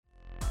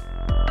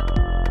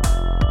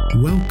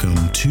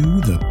Welcome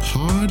to The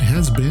Pod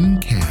Has Been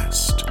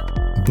Cast,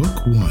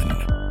 Book 1,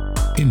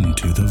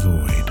 Into the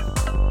Void.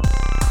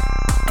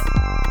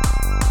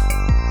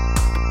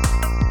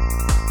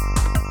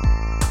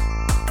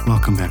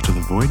 Welcome back to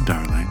the Void,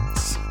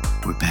 darlings.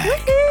 We're back.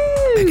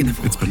 Woo-hoo! Back in the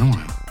Void. It's been a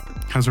while.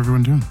 How's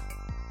everyone doing?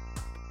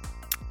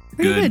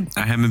 Good.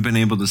 I haven't been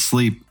able to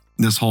sleep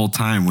this whole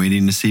time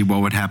waiting to see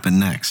what would happen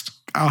next.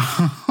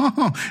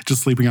 Oh,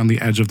 just sleeping on the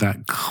edge of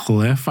that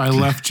cliff I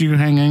left you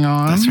hanging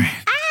on? That's right.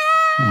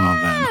 Well,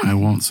 then, I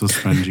won't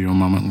suspend you a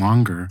moment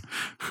longer.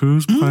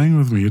 Who's playing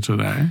with me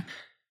today?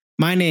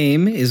 My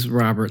name is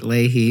Robert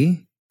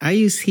Leahy. I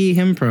use he,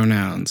 him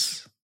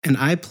pronouns, and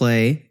I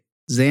play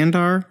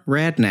Xandar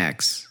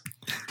Radnax,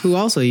 who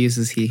also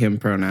uses he, him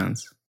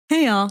pronouns.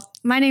 Hey, y'all.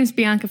 My name's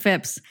Bianca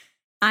Phipps.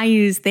 I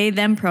use they,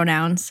 them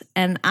pronouns,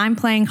 and I'm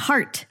playing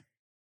Hart,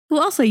 who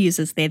also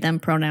uses they, them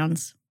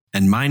pronouns.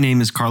 And my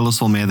name is Carlos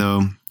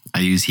Olmedo. I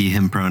use he,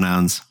 him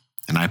pronouns,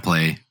 and I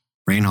play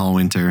Rain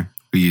Hallwinter,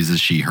 who uses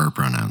she, her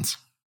pronouns.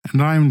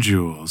 And I'm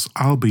Jules.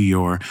 I'll be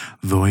your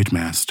Void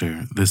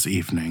Master this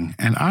evening,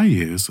 and I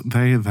use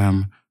they,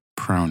 them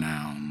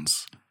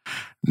pronouns.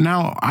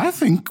 Now, I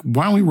think,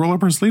 why don't we roll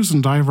up our sleeves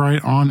and dive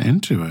right on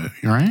into it,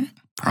 right?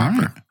 Proper.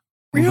 All right.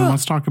 Well, then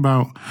let's talk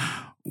about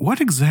what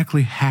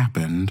exactly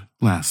happened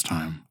last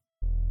time.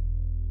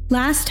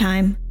 Last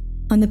time,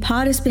 on The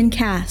Pod Has Been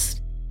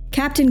Cast,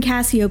 Captain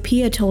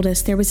Cassiopeia told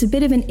us there was a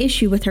bit of an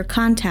issue with her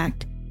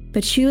contact,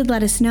 but she would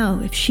let us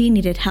know if she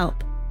needed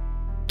help.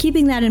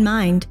 Keeping that in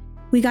mind,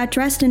 we got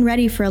dressed and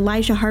ready for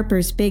Elijah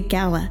Harper's big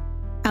gala.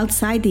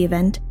 Outside the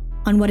event,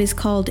 on what is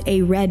called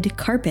a red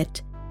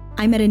carpet,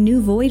 I met a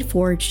new Void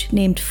Forged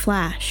named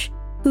Flash,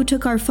 who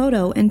took our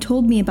photo and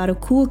told me about a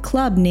cool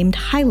club named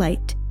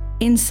Highlight.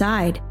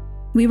 Inside,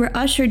 we were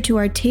ushered to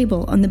our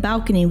table on the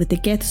balcony with the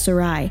Gith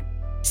Zerai.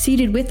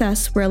 Seated with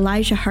us were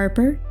Elijah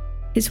Harper,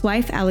 his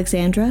wife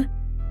Alexandra,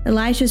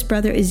 Elijah's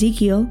brother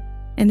Ezekiel,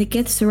 and the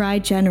Gith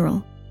Zerai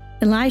general.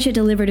 Elijah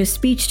delivered a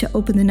speech to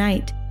open the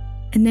night,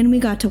 and then we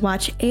got to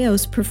watch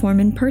Eos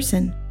perform in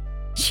person.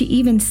 She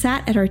even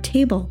sat at our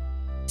table.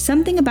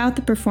 Something about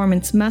the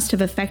performance must have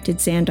affected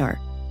Xandar,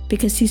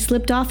 because he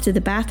slipped off to the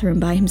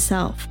bathroom by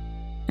himself.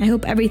 I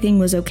hope everything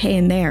was okay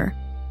in there,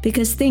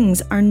 because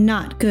things are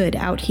not good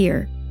out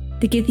here.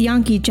 The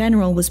Githyanki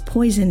general was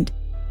poisoned,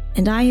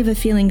 and I have a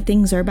feeling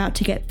things are about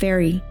to get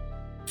very,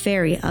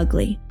 very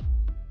ugly.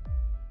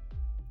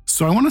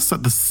 So I want to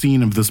set the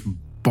scene of this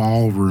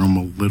ballroom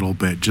a little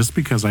bit, just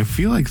because I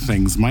feel like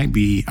things might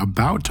be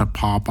about to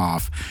pop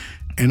off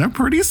in a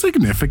pretty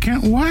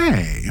significant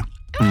way.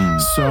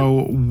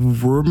 So,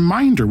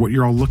 reminder, what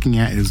you're all looking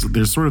at is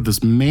there's sort of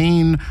this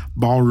main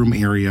ballroom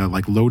area,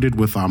 like loaded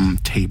with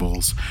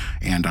tables,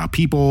 and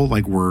people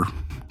like were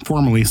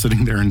formally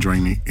sitting there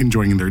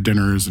enjoying their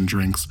dinners and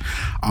drinks.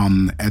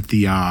 At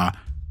the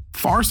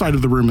far side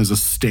of the room is a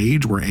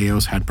stage where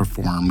Eos had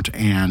performed,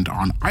 and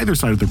on either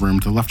side of the room,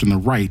 to the left and the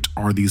right,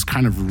 are these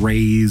kind of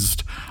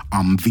raised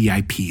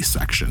VIP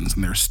sections,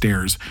 and there are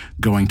stairs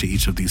going to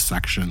each of these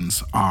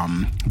sections.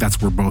 That's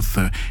where both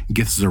the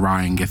Gith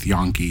Zerai and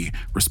Githyanki,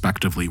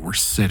 respectively, were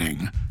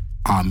sitting.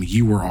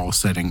 You were all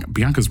sitting.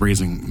 Bianca's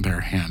raising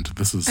their hand.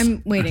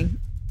 I'm waiting.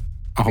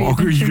 Oh,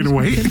 are you going to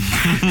wait?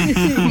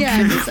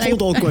 Yeah.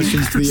 Hold all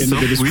questions to the end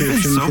of the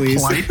description,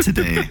 please. So polite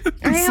today.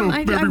 I am.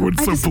 I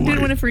just polite. didn't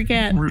want to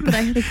forget, but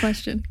I had a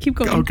question. Keep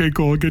going. Okay,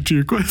 cool. I'll get to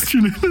your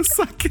question in a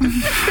second.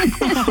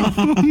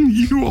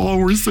 You all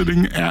were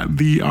sitting at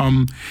the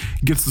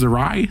Gith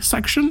Zerai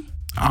section.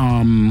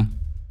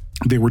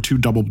 There were two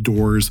double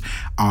doors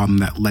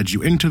that led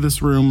you into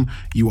this room.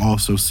 You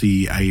also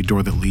see a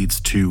door that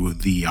leads to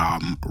the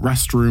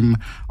restroom.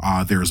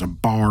 There's a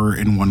bar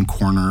in one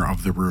corner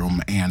of the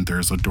room, and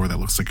there's a door that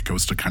looks like it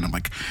goes to kind of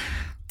like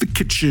the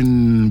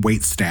kitchen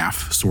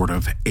waitstaff sort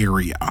of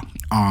area.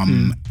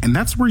 And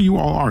that's where you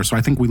all are. So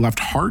I think we left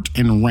Hart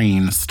and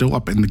Rain still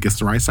up in the Gith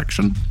Zerai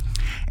section.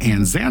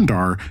 And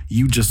Xandar,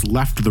 you just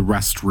left the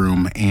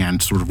restroom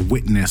and sort of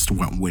witnessed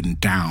what went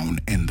down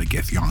in the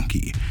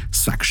Githyanki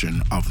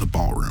section of the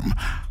ballroom.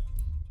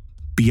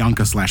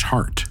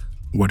 Bianca/Hart,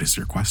 what is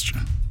your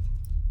question?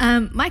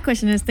 My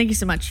question is, thank you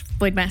so much,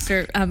 Void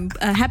Master.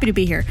 Happy to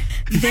be here.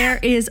 There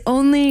is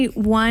only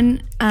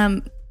one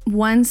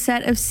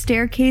set of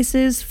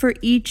staircases for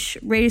each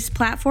raised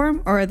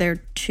platform, or are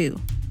there two?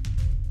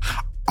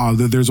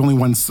 There's only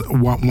one.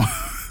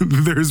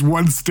 There's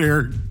one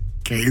staircase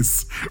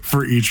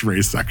for each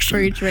race section.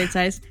 For each race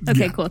size?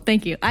 Okay, Cool.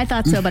 Thank you. I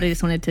thought so, but I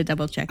just wanted to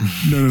double check.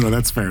 No,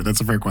 that's fair.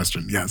 That's a fair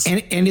question, yes.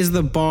 And is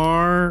the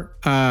bar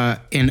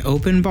an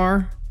open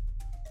bar?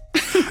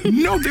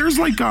 No, there's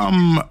like,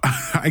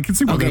 I can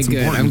see why that's good.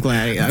 important. I'm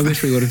glad. I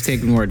wish we would have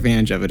taken more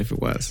advantage of it if it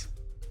was.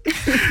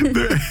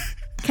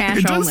 Cash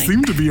it does only.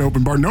 seem to be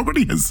open bar.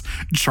 Nobody has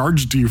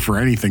charged you for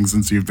anything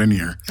since you've been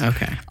here.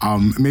 Okay.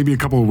 Maybe a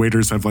couple of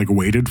waiters have like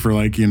waited for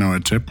like, a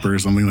tip or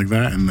something like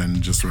that, and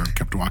then just sort of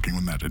kept walking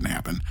when that didn't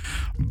happen.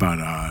 But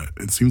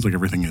it seems like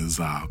everything is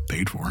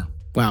paid for.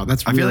 Wow,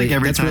 that's I feel really,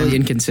 like that's really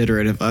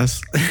inconsiderate of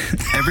us.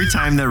 Every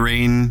time that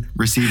Rain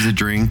receives a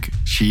drink,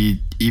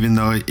 she even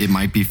though it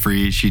might be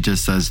free, she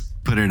just says,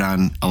 put it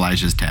on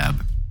Elijah's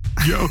tab.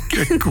 Yeah,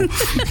 okay, cool.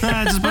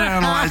 Just put it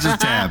on Elijah's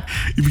tab.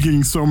 You've been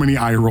getting so many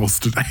eye rolls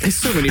today. There's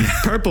so many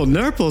purple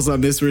nurples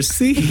on this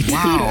receipt.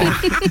 Wow.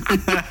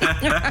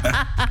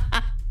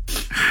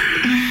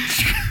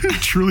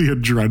 Truly a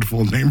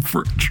dreadful name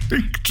for a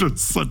drink. Just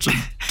such a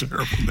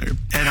terrible name.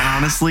 And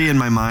honestly, in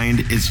my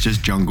mind, it's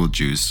just jungle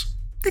juice.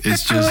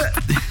 It's just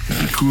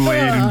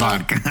Kool-Aid and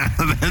vodka.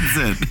 That's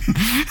it.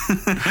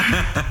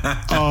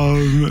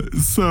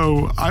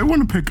 So I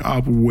want to pick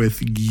up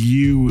with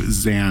you,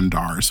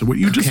 Xandar. So what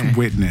you just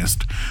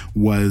witnessed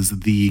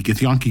was the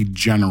Githyanki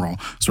general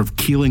sort of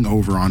keeling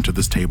over onto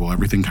this table.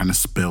 Everything kind of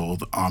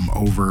spilled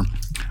over.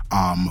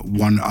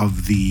 One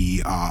of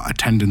the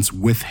attendants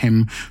with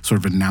him sort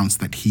of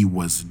announced that he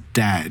was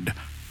dead.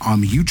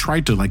 You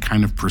tried to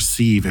kind of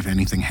perceive if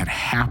anything had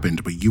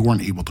happened, but you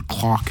weren't able to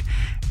clock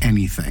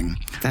anything.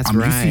 That's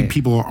right. You see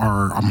people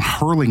are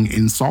hurling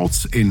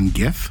insults in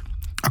Gith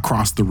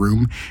across the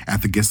room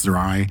at the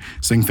Githzerai,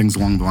 saying things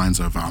along the lines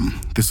of,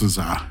 this is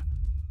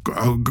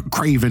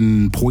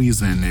craven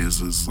poison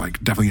is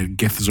like definitely a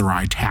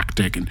Githzerai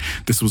tactic, and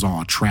this was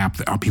all a trap.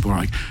 That people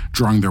are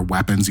drawing their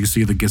weapons. You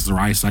see the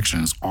Githzerai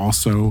section is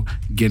also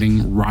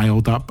getting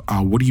riled up.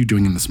 What are you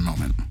doing in this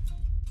moment?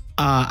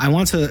 I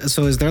want to.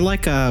 So, is there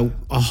a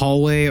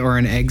hallway or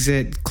an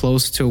exit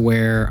close to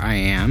where I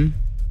am?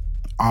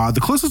 The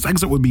closest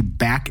exit would be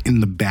back in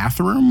the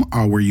bathroom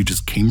where you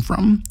just came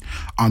from.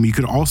 You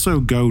could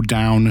also go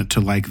down to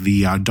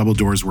the double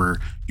doors where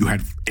you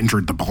had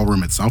entered the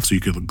ballroom itself, so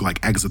you could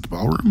exit the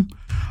ballroom.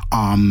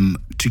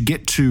 To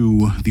get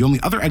to the only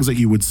other exit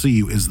you would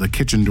see is the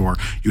kitchen door.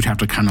 You'd have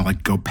to kind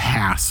of go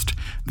past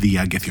the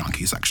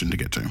Githyanki section to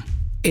get to.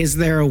 Is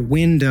there a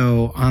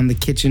window on the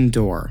kitchen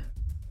door?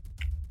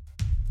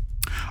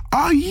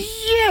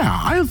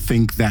 Yeah, I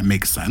think that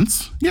makes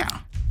sense. Yeah.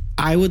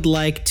 I would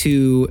like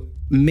to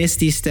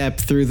misty step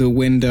through the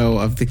window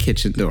of the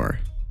kitchen door.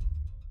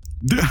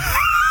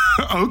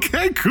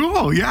 Okay,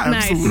 cool. Yeah,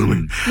 nice.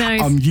 Absolutely.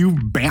 Nice. You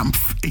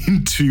bamf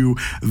into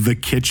the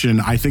kitchen.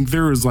 I think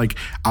there was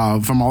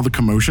from all the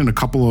commotion, a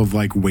couple of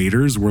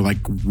waiters were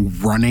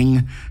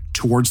running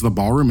towards the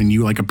ballroom, and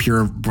you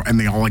appear, and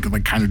they all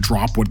kind of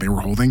drop what they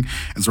were holding,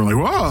 and so they're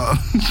whoa.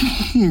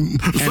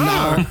 And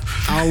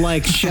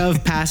I'll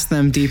shove past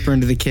them deeper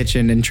into the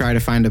kitchen and try to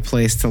find a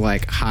place to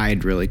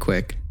hide really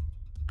quick.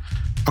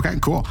 Okay,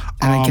 cool.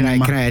 And then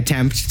can I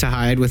attempt to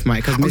hide with my,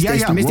 because Misty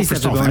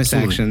Step's a bonus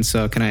action,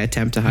 so can I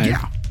attempt to hide?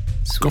 Yeah.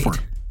 Sweet. Go for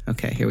it.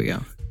 Okay, here we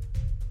go.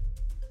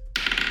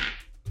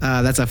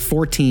 That's a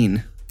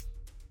 14.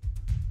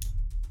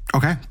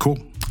 Okay, cool.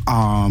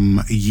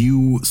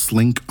 You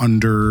slink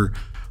under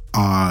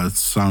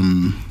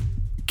some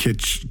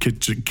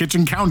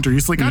kitchen counter. You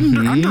slink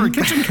under a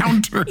kitchen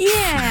counter.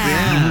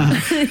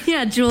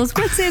 Yeah, Jules,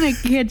 what's in a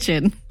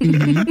kitchen?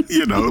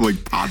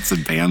 Pots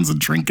and pans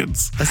and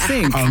trinkets. A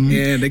sink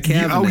and a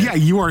cabinet.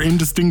 You are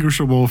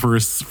indistinguishable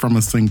from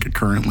a sink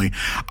currently.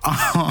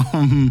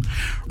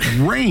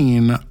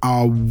 Rain,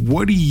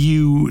 what are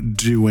you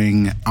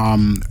doing?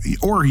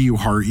 Or you,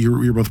 Hart,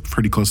 you're both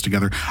pretty close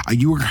together.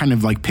 You were kind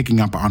of picking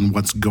up on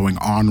what's going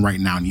on right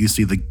now, and you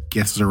see the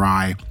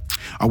Githzerai,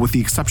 with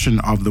the exception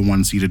of the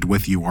one seated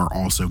with you, are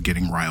also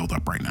getting riled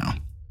up right now.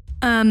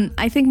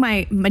 I think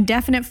my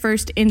definite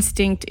first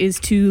instinct is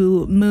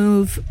to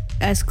move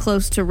as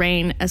close to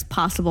Rain as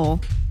possible.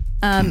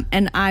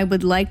 And I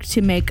would like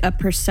to make a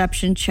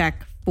perception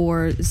check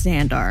for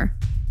Xandar.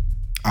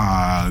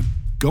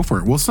 Go for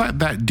it. We'll set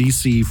that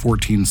DC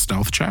 14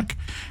 stealth check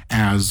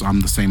as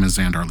the same as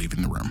Xandar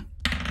leaving the room.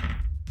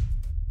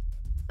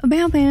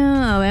 Bow, bow,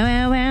 bow,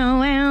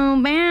 bow,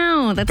 bow,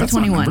 bow. That's a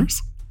 21.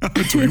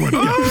 21.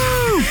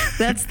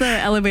 That's the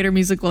elevator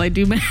music while I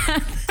do math.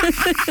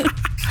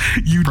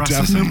 You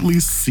definitely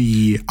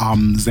see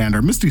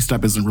Xandar. Misty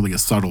Step isn't really a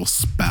subtle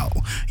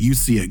spell. You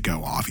see it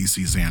go off. You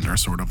see Xandar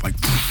sort of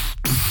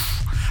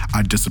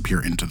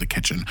disappear into the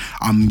kitchen.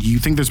 You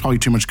think there's probably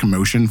too much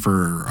commotion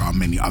for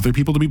many other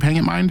people to be paying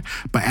it mind.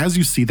 But as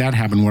you see that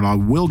happen, what I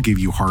will give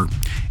you, Hart,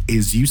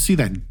 is you see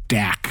that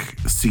Dak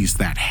sees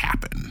that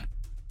happen.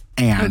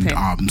 And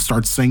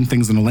starts saying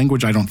things in a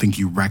language I don't think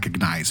you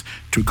recognize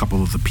to a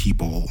couple of the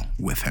people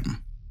with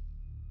him.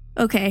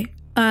 Okay.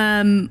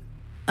 I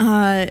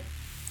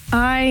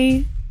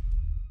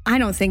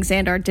don't think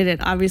Xandar did it.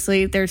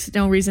 Obviously, there's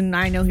no reason.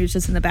 I know he was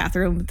just in the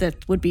bathroom.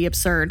 That would be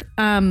absurd.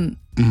 Whoa.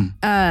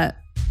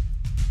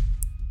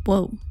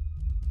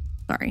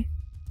 Sorry.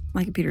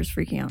 My computer's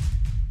freaking out.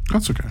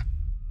 That's okay.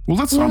 Well,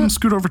 let's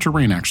scoot over to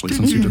Rain, actually,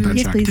 since you did that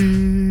check. Please.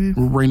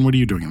 Rain, what are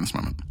you doing in this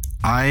moment?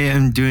 I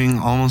am doing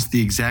almost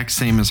the exact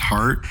same as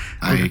Hart.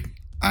 Okay.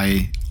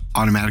 I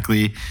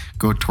automatically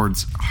go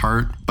towards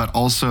Hart, but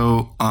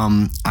also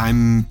I'm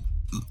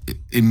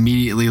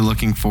immediately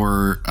looking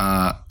for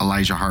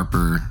Elijah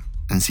Harper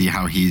and see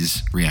how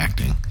he's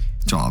reacting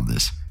to all of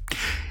this.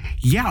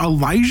 Yeah,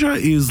 Elijah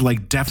is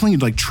like definitely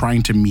like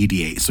trying to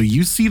mediate. So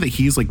you see that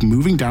he's like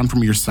moving down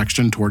from your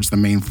section towards the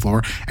main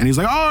floor, and he's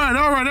like, all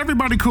right,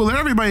 everybody cool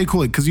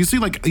it. Because you see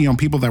like,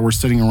 people that were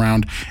sitting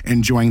around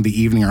enjoying the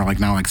evening are like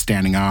now like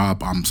standing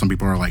up. Some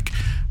people are like,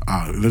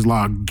 there's a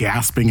lot of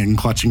gasping and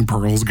clutching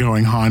pearls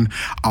going on.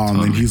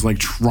 And he's like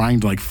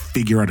trying to like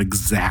figure out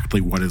exactly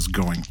what is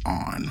going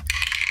on.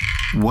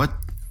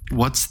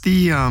 What's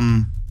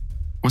the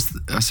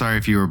sorry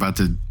if you were about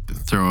to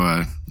throw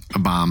a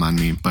bomb on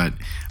me, but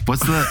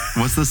what's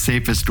the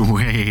safest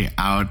way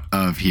out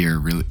of here,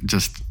 really,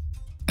 just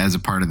as a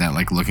part of that,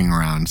 like looking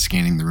around,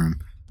 scanning the room?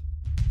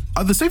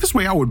 The safest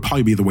way out would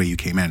probably be the way you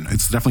came in.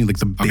 It's definitely like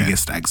the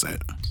biggest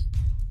exit.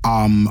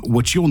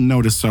 What you'll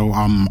notice, so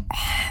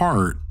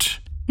Hart,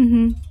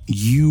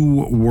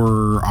 you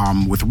were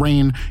with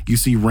Rain. You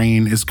see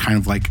Rain is kind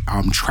of like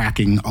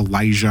tracking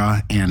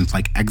Elijah and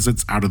like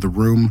exits out of the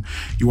room.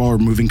 You all are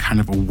moving kind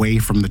of away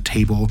from the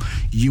table.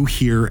 You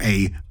hear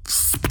a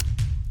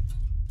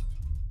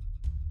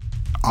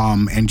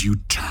and you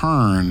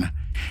turn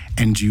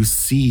and you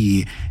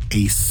see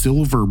a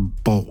silver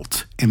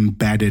bolt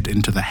embedded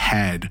into the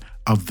head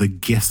of the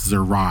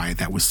Githzerai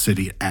that was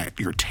sitting at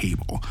your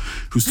table,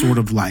 who sort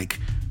of like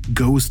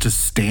goes to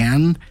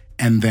stand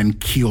and then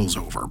keels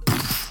over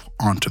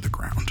onto the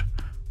ground.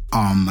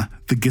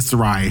 The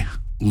Githzerai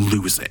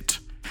lose it,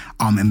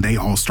 and they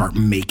all start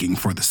making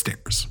for the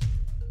stairs.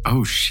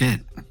 Oh,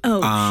 shit.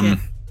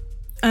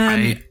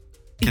 Shit.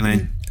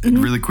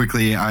 Really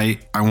quickly, I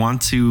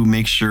want to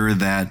make sure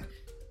that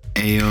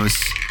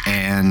Eos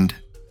and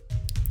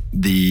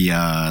the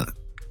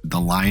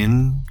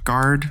lion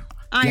guard.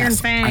 Iron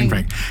Fang.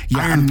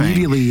 Yeah, Iron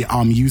immediately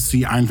you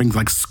see Iron Fang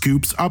like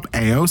scoops up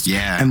Eos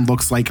and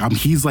looks like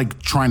he's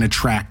like trying to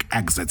track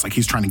exits, like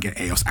he's trying to get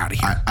Eos out of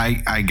here.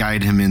 I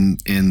guide him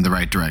in the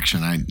right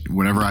direction.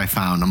 Whatever I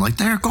found, I'm like,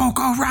 there, go,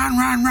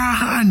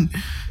 run.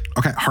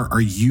 Okay, Hart,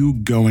 are you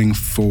going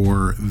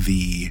for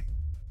the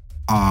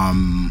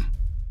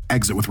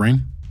exit with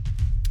Rain?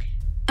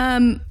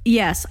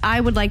 Yes, I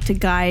would like to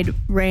guide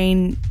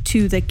Rain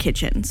to the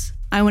kitchens.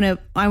 I want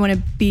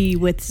to be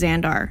with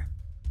Xandar.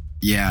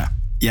 Yeah,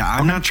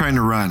 I'm not trying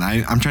to run.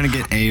 I'm trying to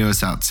get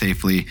Eos out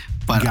safely,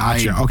 but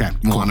Gotcha. I Okay,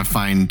 want to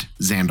find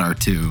Xandar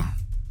too.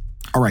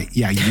 All right,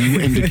 yeah, you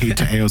indicate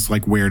to Eos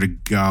like where to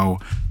go.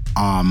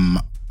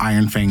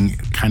 Iron Fang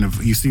kind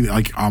of, you see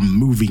like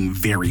moving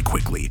very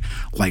quickly,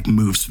 like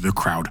moves through the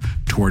crowd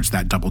towards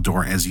that double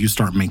door. As you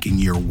start making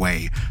your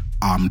way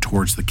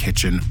towards the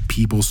kitchen,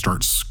 people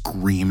start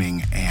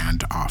screaming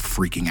and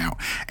freaking out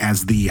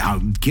as the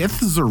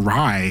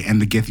Githzerai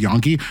and the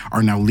Githyanki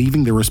are now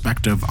leaving their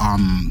respective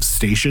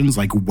stations,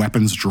 like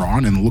weapons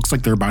drawn, and it looks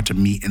like they're about to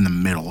meet in the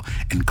middle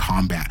in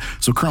combat.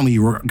 So currently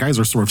you guys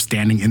are sort of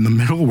standing in the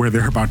middle where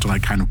they're about to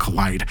like kind of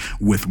collide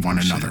with one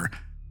another.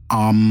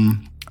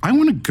 I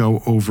want to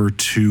go over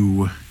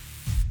to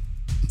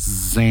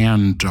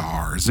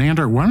Xandar.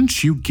 Xandar, why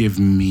don't you give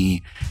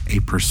me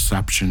a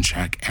perception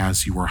check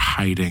as you are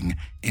hiding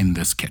in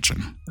this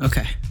kitchen?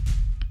 Okay.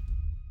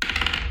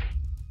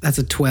 That's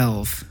a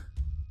 12.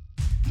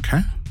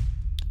 Okay.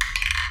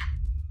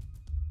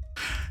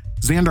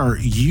 Xandar,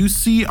 you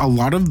see a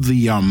lot of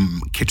the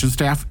kitchen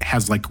staff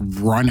has like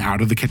run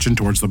out of the kitchen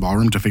towards the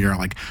ballroom to figure out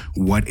like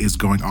what is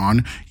going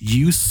on.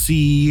 You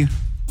see,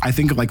 I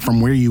think like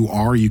from where you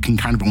are, you can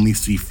kind of only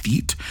see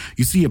feet.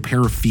 You see a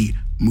pair of feet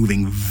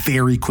moving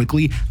very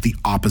quickly the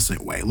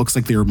opposite way. It looks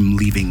like they're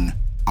leaving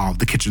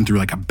the kitchen through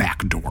like a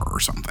back door or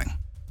something.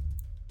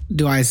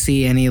 Do I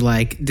see any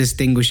like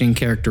distinguishing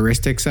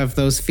characteristics of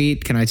those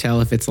feet? Can I tell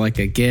if it's like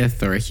a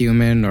Gith or a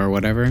human or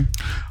whatever?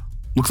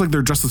 Looks like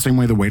they're dressed the same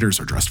way the waiters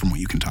are dressed from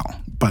what you can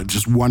tell. But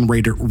just one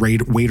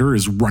waiter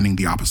is running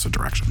the opposite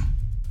direction.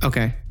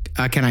 Okay.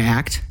 Can I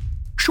act?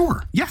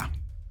 Sure, yeah.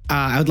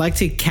 I would like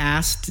to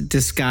cast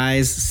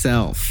Disguise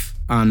Self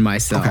on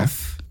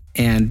myself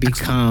and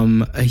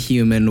become a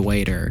human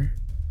waiter.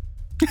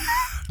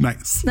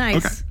 Nice. Nice.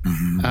 Okay.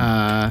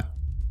 And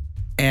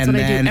That's what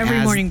then I do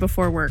every morning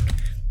before work.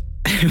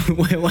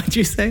 Wait, what'd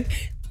you say?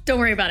 Don't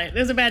worry about it. It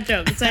was a bad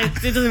joke. It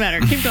doesn't matter.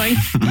 Keep going.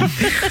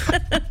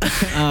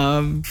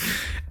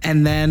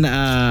 And then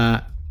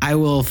I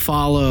will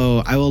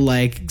follow. I will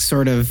like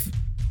sort of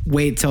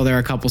wait till they're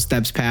a couple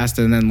steps past,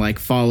 and then like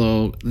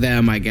follow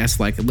them, I guess,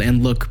 like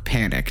and look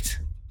panicked.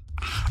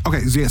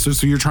 Okay,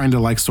 so you're trying to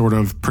like sort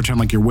of pretend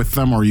like you're with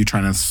them, or are you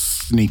trying to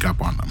sneak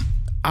up on them?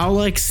 I'll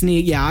like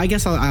sneak. Yeah, I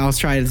guess I'll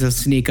try to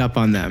sneak up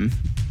on them,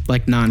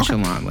 like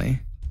nonchalantly. Okay.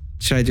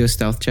 Should I do a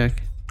stealth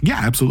check? Yeah,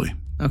 absolutely.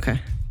 Okay.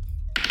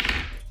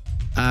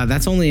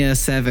 That's only a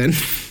 7.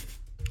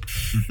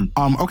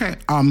 Okay.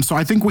 So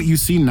I think what you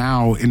see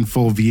now in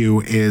full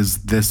view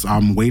is this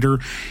waiter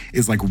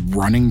is like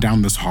running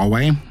down this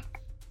hallway,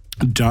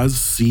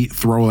 does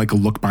throw like a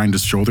look behind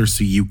his shoulder,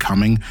 see you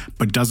coming,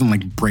 but doesn't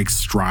like break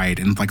stride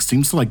and like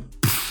seems to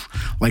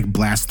like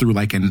blast through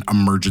like an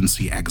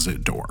emergency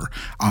exit door.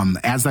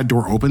 As that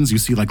door opens, you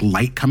see like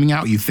light coming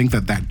out. You think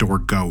that door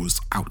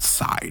goes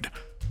outside.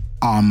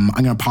 I'm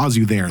going to pause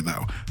you there,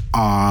 though.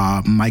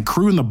 My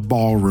crew in the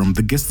ballroom,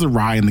 the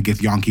Githzerai and the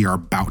Githyanki, are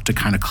about to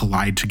kind of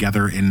collide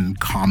together in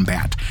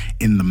combat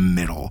in the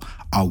middle.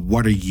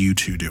 What are you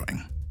two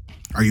doing?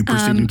 Are you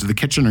proceeding to the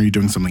kitchen, or are you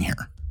doing something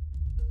here?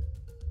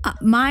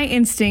 My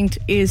instinct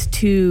is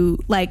to,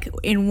 like,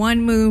 in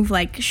one move,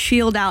 like,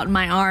 shield out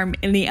my arm,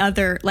 in the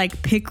other,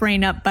 like, pick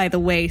Rain up by the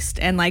waist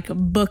and, like,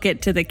 book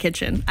it to the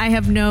kitchen. I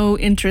have no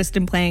interest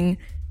in playing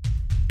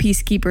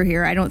peacekeeper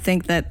here. I don't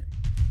think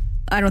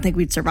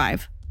we'd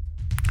survive.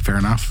 Fair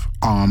enough.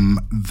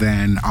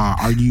 Then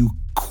are you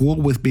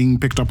cool with being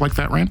picked up like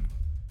that, Rain?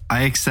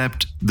 I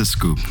accept the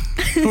scoop.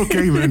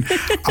 Okay, then.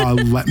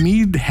 Let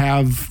me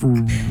have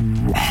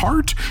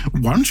Heart.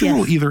 Why don't you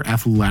roll either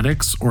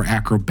athletics or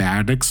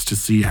acrobatics to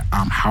see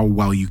how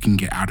well you can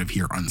get out of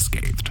here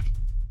unscathed?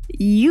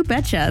 You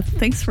betcha.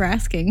 Thanks for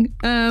asking.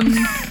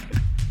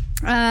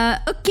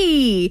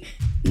 Okay.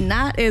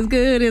 Not as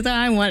good as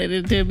I wanted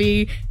it to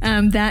be.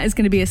 That is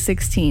going to be a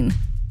 16.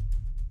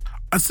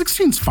 A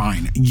 16's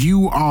fine.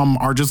 You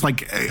are just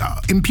like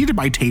impeded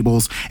by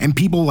tables, and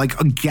people, like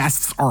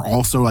guests, are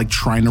also like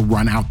trying to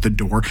run out the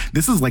door.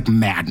 This is like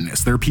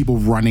madness. There are people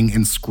running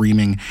and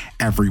screaming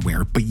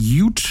everywhere, but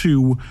you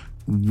two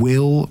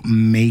will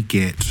make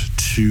it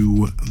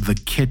to the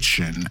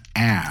kitchen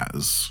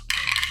as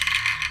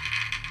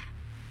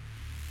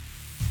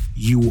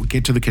you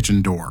get to the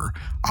kitchen door.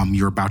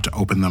 You're about to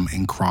open them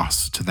and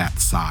cross to that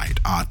side.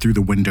 Through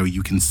the window,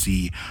 you can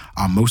see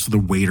most of the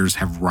waiters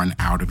have run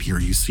out of here.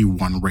 You see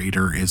one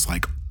waiter is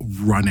like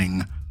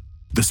running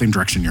the same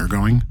direction you're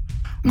going.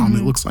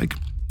 It looks like,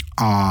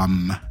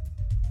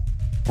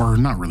 or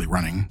not really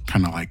running,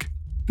 kind of like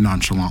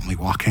nonchalantly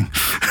walking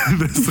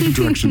the same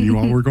direction you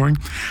all were going.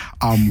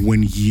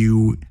 When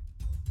you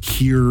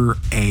hear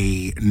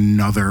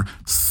another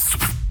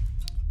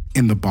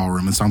in the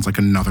ballroom, it sounds like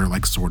another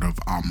like sort of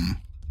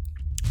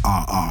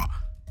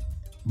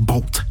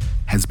bolt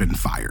has been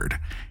fired.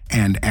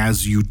 And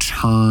as you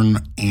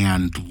turn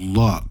and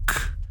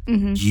look,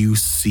 you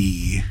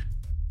see,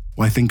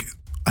 well, I think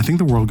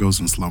the world goes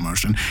in slow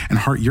motion. And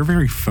Hart, you're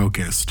very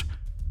focused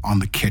on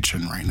the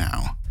kitchen right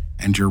now,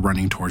 and you're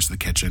running towards the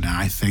kitchen. And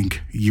I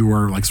think you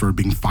are like sort of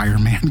being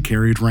fireman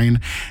carried,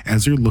 Rain.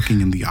 As you're looking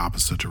in the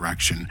opposite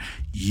direction,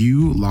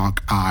 you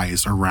lock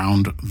eyes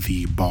around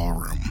the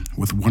ballroom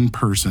with one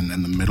person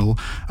in the middle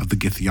of the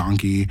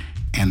Githyanki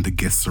and the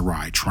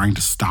Githzerai, trying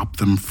to stop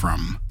them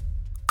from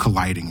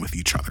colliding with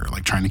each other,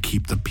 like trying to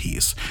keep the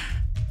peace.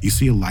 You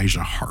see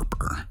Elijah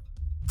Harper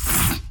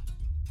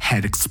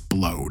head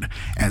explode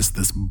as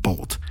this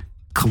bolt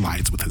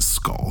collides with his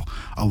skull.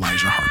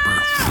 Elijah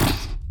Harper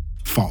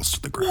falls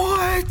to the ground.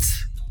 What?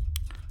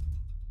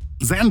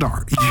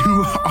 Xandar,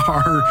 you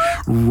are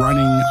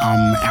running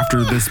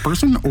after this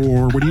person,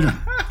 or what are you doing?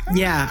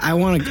 Yeah, I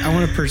want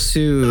to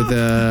pursue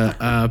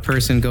the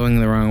person going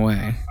the wrong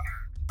way.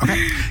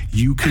 Okay,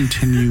 you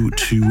continue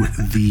to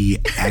the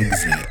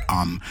exit.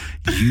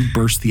 You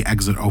burst the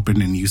exit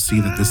open, and you see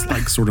that this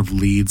like sort of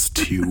leads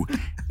to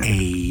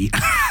a.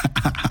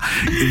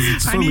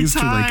 I need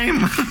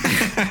time.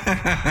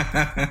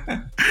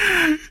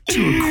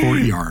 To a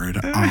courtyard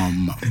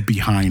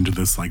behind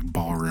this like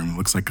ballroom. It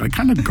looks like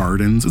kind of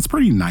gardens. It's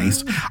pretty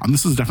nice.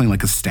 This is definitely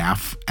like a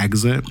staff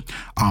exit.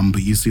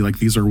 But you see like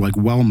these are like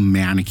well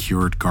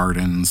manicured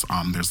gardens.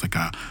 There's like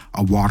a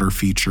water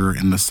feature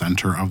in the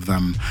center of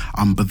them.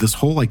 But this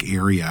whole like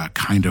area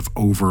kind of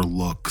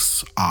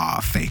overlooks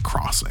Fae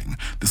Crossing.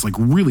 This like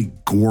really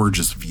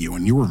gorgeous view,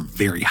 and you were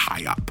very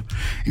high up,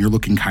 and you're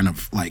looking kind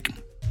of like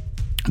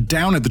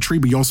down at the tree,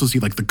 but you also see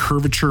like the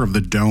curvature of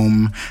the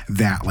dome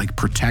that like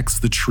protects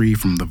the tree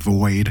from the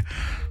void.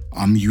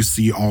 You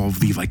see all of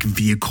the like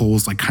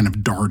vehicles like kind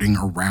of darting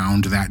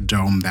around that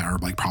dome that are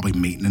like probably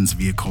maintenance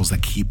vehicles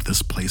that keep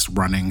this place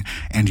running.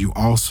 And you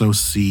also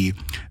see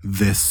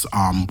this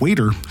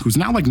waiter who's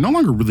now like no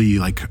longer really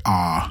like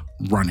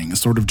running,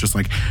 sort of just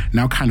like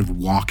now kind of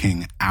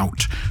walking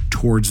out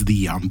towards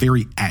the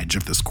very edge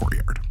of this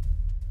courtyard.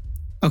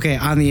 Okay,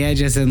 on the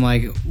edge, as in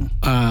like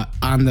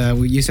on the,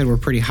 you said we're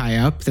pretty high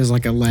up. There's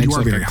like a ledge,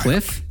 like a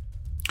cliff.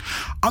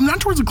 I'm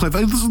not towards a cliff.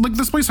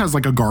 This place has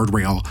like a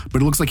guardrail,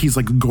 but it looks like he's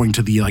like going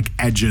to the like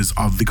edges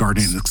of the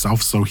garden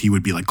itself, so he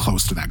would be like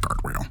close to that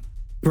guardrail.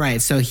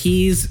 Right. So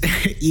he's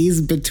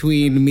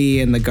between me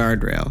and the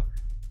guardrail.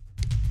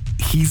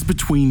 He's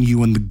between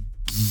you and the.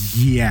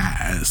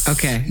 Yes.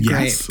 Okay.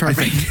 Yes. Great.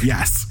 Perfect.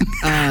 Yes.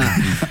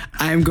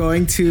 I'm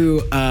going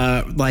to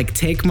like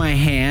take my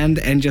hand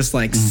and just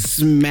like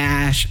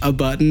smash a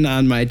button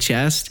on my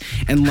chest,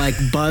 and like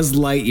Buzz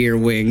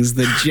Lightyear wings,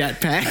 the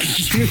jetpack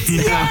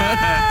shoots out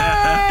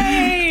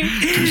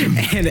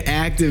and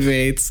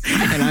activates,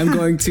 and I'm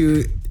going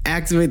to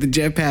activate the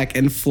jetpack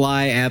and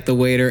fly at the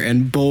waiter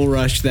and bull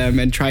rush them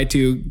and try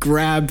to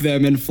grab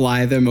them and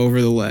fly them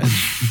over the ledge.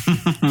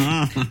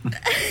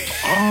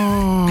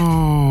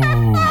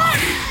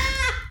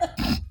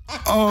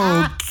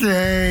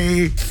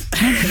 Okay.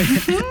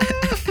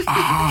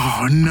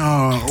 Oh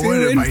no!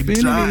 What have I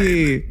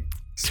done?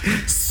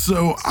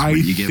 So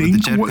I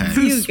think what this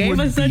you gave would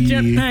us a be,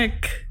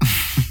 jetpack.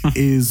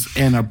 is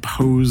an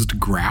opposed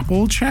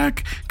grapple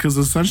check, because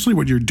essentially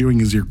what you're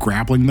doing is you're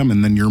grappling them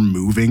and then you're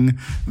moving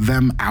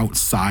them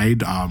outside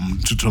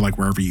to like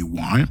wherever you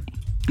want.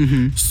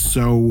 Mm-hmm.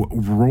 So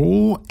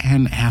roll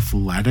an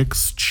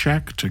athletics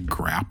check to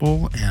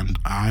grapple, and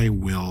I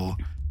will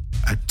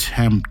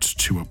attempt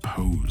to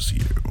oppose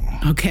you.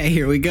 Okay,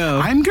 here we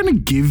go. I'm going to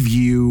give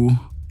you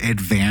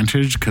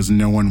advantage because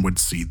no one would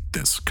see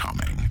this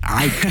coming.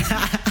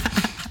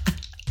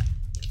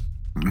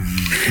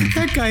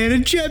 That guy had a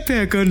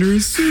jetpack under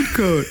his suit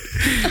coat.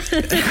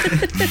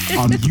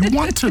 You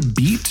want to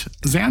beat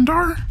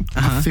Xandar?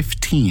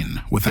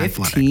 15 with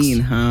 15, athletics.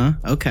 huh?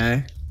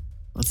 Okay.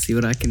 Let's see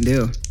what I can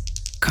do.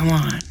 Come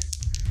on.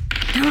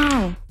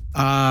 No.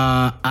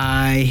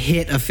 I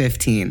hit a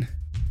 15.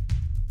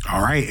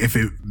 All right. If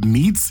it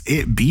meets,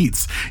 it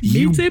beats.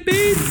 You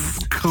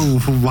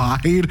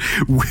collide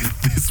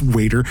with this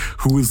waiter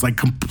who is like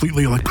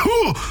completely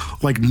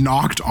like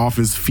knocked off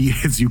his feet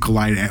as you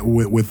collide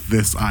with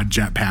this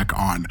jetpack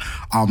on.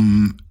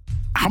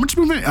 How much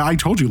movement? I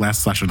told you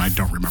last session. I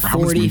don't remember. How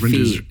much 40 movement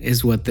feet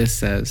is what this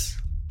says.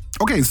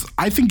 Okay, so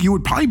I think you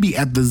would probably be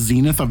at the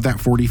zenith of that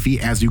 40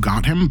 feet as you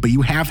got him, but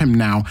you have him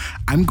now.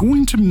 I'm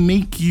going to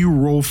make you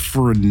roll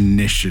for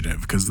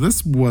initiative because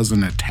this was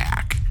an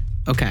attack.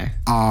 Okay.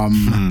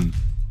 And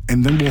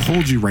then we'll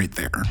hold you right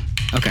there.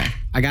 Okay.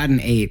 I got an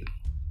 8.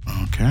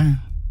 Okay.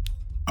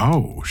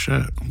 Oh,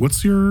 shit.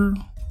 What's your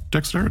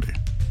dexterity?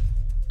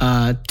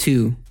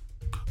 2.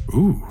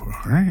 Ooh,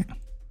 all right.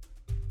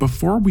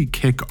 Before we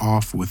kick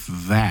off with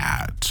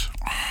that,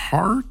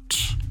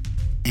 Heart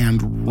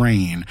and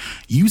Rain,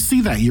 you see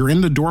that you're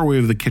in the doorway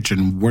of the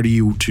kitchen. What are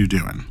you two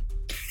doing?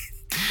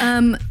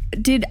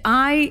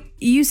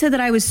 You said that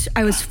I was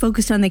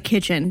focused on the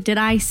kitchen. Did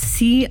I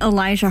see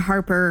Elijah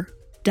Harper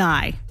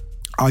die?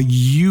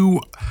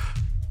 Probably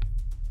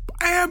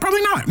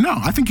not. No,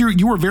 I think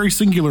you were very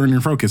singular in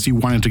your focus. You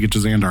wanted to get to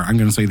Xandar. I'm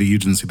going to say that you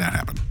didn't see that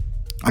happen.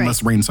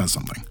 Unless Rain says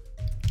something.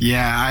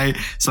 Yeah,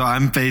 so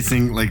I'm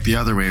facing like the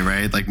other way,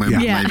 right? Like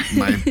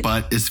my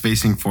butt is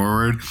facing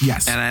forward.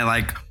 Yes. And I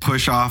like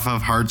push off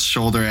of Heart's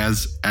shoulder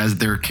as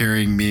they're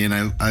carrying me, and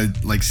I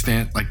like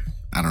stand like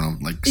I don't know,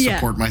 like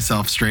support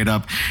myself straight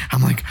up.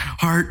 I'm like,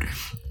 Heart,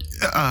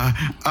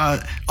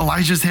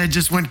 Elijah's head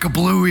just went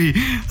kablooey.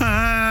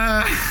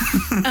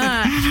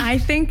 I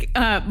think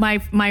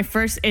my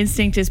first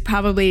instinct is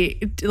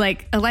probably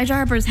like Elijah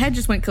Harper's head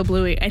just went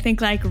kablooey. I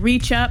think like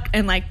reach up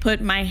and like put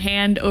my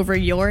hand over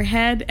your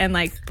head and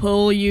like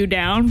pull you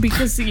down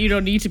because you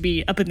don't need to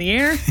be up in the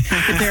air.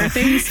 If there are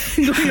things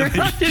going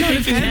around in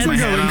his head.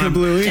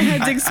 kablooey.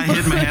 I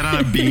hit my head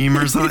on a beam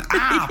or something.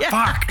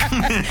 Fuck.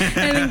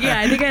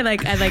 I think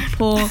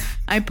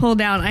I pull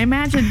down. I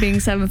imagine being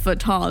 7 foot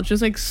tall. It's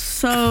just like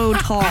so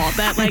tall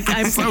that like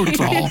I'm so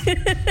tall.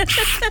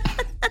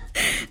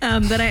 I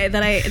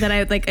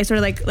sort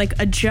of like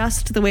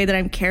adjust the way that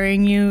I'm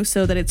carrying you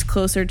so that it's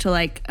closer to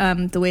like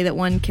the way that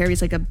one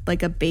carries like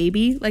a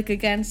baby like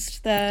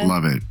against the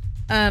Love it.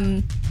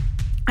 And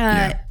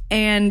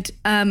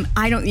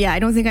I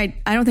don't think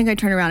I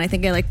turn around. I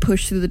think I like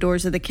push through the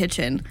doors of the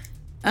kitchen.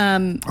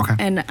 Okay.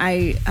 And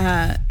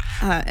I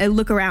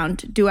look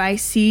around. Do I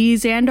see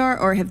Xandar,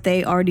 or have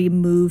they already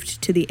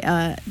moved to the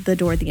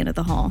door at the end of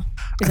the hall?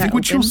 I think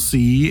what you'll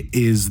see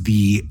is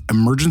the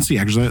emergency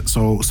exit.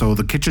 So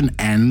the kitchen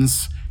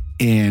ends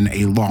in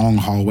a long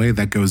hallway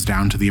that goes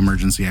down to the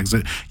emergency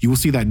exit. You will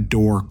see that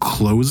door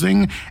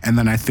closing, and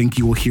then I think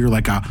you will hear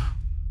like a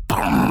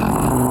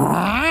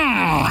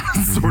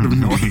sort of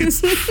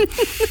noise.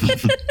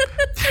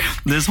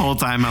 This whole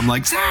time I'm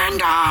like,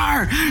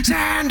 Xandar!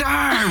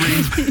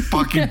 Rain's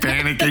fucking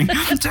panicking.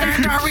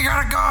 Xandar, we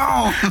gotta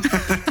go!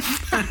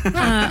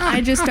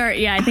 I just start,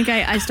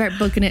 I start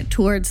booking it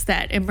towards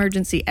that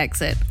emergency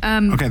exit.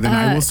 Okay, then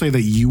I will say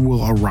that you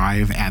will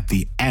arrive at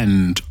the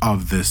end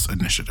of this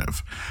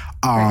initiative.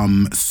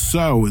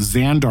 So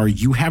Xandar,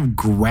 you have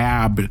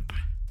grabbed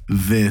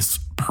this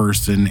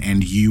person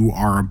and you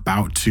are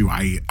about to,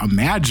 I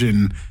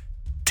imagine,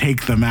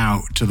 take them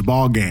out to the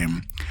ball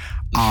game.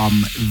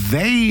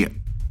 They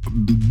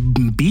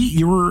beat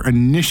your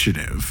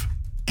initiative,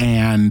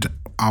 and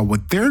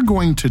what they're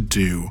going to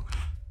do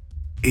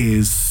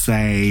is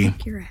say,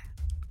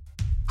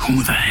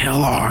 "Who the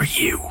hell are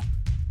you?"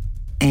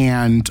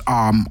 And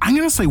I'm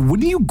going to say,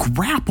 when you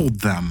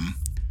grappled them,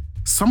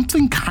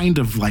 something kind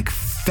of like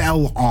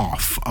fell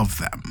off of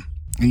them.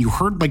 And you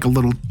heard like a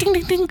little ding,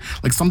 ding, ding,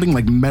 like something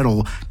like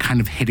metal kind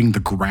of hitting the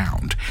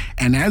ground.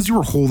 And as you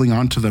were holding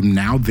on to them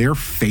now, their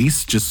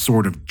face just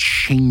sort of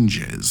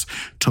changes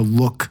to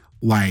look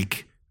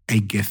like a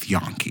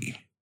Githyanki.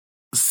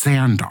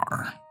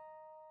 Xandar,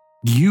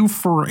 you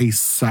for a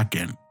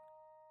second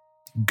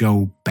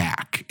go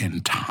back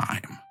in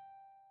time.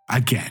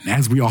 Again,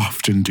 as we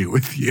often do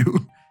with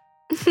you.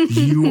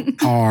 You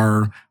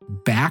are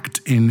backed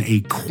in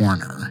a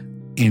corner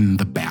in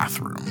the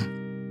bathroom.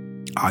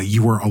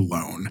 You are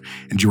alone,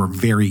 and you are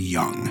very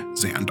young,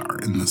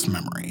 Xandar, in this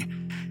memory.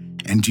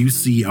 And you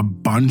see a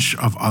bunch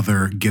of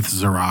other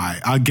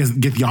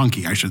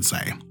Githyanki, I should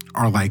say,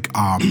 are like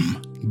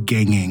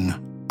ganging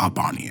up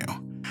on you.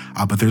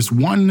 But there's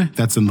one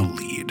that's in the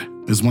lead.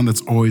 There's one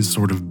that's always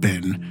sort of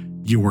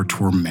been your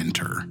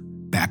tormentor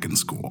back in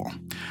school.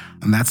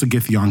 And that's a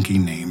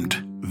Githyanki named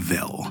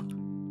Vil.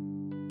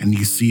 And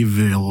you see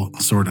Vil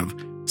sort of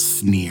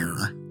sneer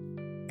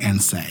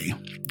and say,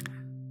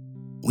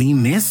 "We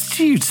missed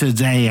you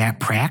today at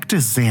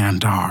practice,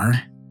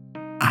 Xandar.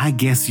 I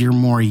guess you're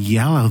more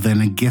yellow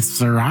than a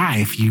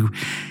Githzerai if you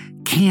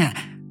can't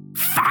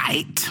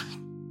fight."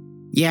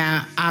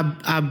 Yeah,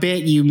 I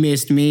bet you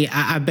missed me.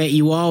 I bet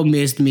you all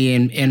missed me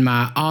and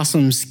my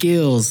awesome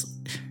skills.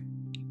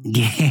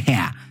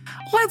 Yeah,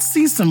 let's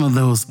see some of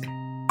those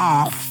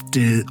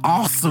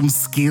awesome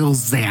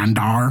skills,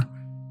 Xandar.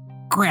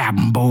 Grab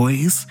 'em,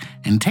 boys,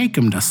 and take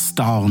 'em to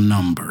stall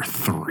number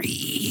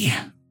 3.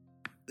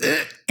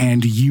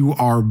 And you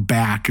are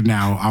back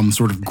now,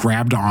 sort of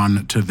grabbed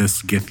on to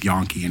this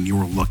Githyanki, and you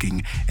are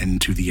looking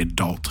into the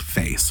adult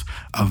face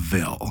of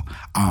Vil.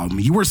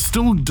 You are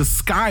still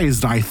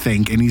disguised, I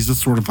think, and he's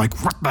just sort of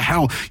like, what the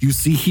hell? You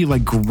see he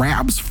like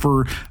grabs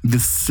for the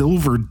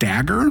silver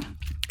dagger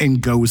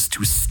and goes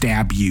to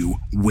stab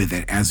you with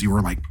it as you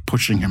are like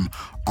pushing him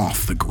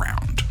off the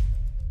ground.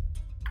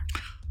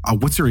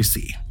 What's your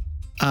AC?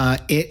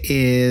 It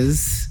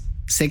is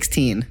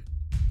 16.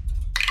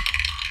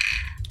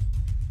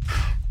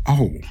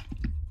 Oh,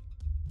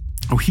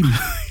 he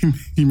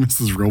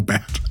misses real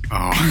bad.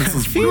 Oh, he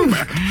misses real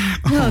bad.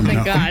 Oh,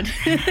 thank God.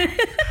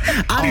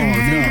 I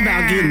didn't think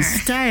about getting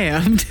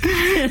stabbed.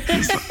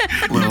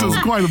 He does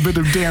quite a bit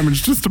of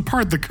damage just to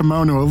part the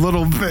kimono a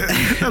little bit.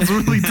 That's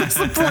really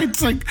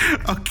disappointing.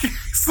 Okay,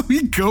 so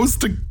he goes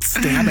to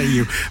stab at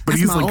you, but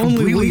he's like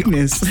completely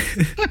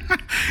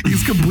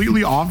he's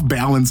completely off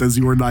balance as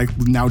you are like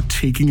now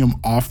taking him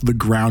off the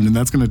ground, and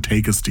that's going to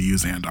take us to you,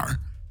 Xandar.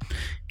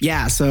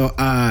 Yeah, so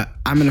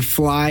I'm going to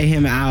fly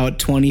him out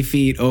 20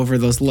 feet over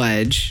this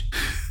ledge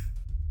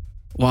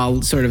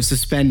while sort of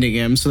suspending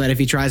him so that if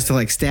he tries to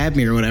like stab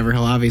me or whatever,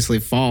 he'll obviously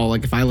fall.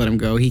 Like if I let him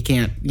go, he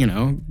can't,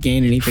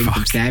 gain anything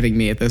from stabbing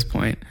me at this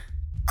point.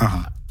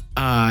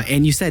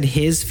 And you said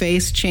his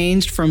face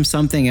changed from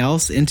something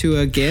else into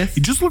a GIF?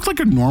 He just looked like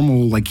a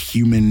normal like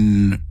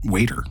human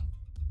waiter.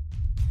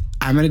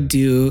 I'm going to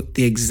do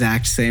the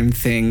exact same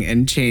thing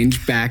and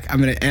change back.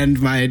 I'm going to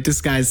end my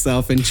disguised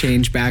self and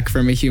change back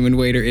from a human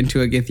waiter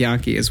into a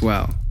Githyanki as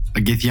well. A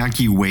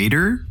Githyanki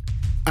waiter?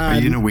 Are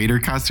you in a waiter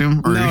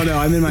costume? Or? No,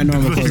 I'm in my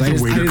normal clothes.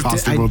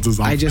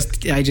 I just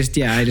just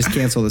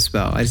cancel the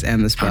spell. I just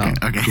end the spell.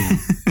 Okay. Cool.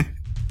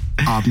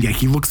 Yeah,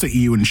 he looks at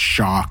you in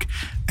shock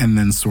and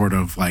then sort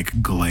of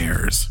like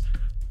glares.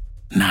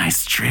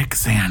 Nice trick,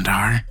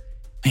 Xandar.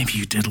 Maybe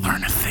you did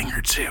learn a thing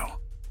or two.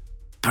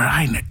 But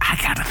I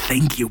gotta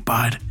thank you,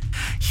 bud.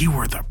 You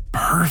were the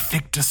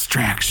perfect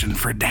distraction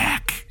for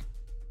Dak.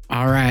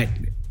 All right.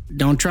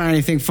 Don't try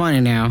anything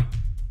funny now.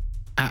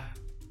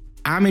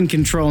 I'm in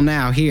control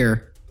now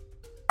here.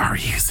 Are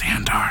you,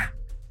 Xandar?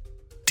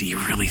 Do you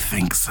really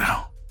think so?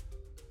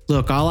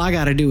 Look, all I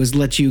gotta do is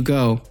let you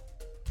go.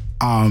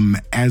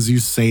 As you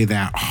say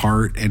that,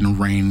 Heart and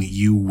Rain,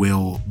 you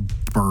will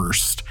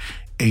burst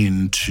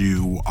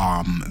into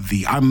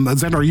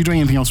Xandar, are you doing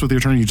anything else with your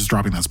turn? Or are you just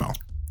dropping that spell?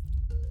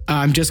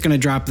 I'm just going to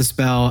drop the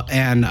spell,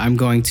 and I'm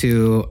going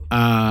to,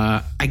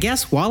 I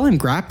guess while I'm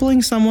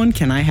grappling someone,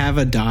 can I have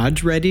a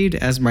dodge readied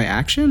as my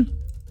action?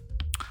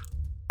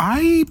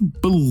 I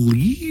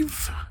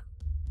believe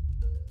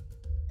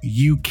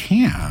you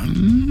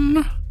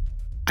can.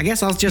 I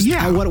guess I'll just,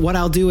 what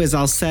I'll do is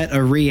I'll set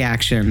a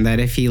reaction that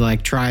if he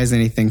like tries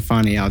anything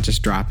funny, I'll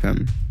just drop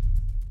him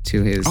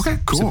to his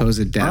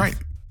supposed death. All right.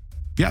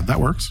 Yeah, that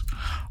works.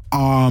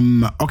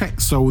 Okay,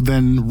 so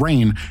then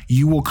Rain,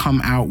 you will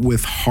come out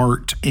with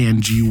Heart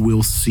and you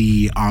will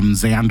see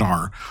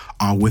Xandar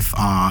with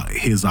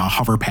his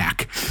hover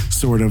pack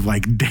sort of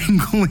like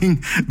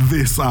dangling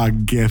this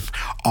GIF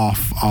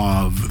off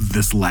of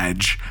this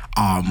ledge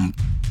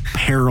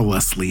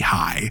perilously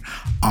high.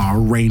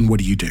 Rain, what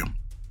do you do?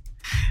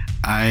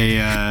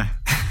 I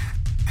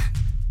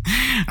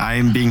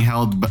am being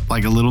held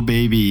like a little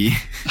baby.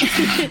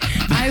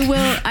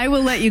 I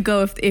will let you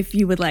go if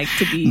you would like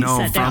to be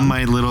set down. From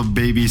my little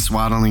baby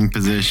swaddling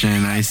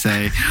position, I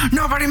say,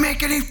 "Nobody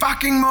make any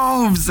fucking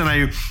moves!" And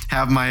I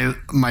have my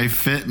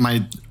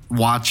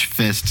watch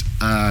fist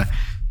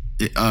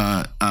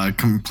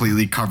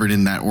completely covered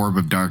in that orb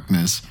of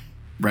darkness,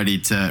 ready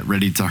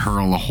to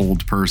hurl a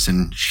hold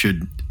person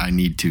should I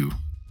need to.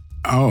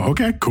 Oh,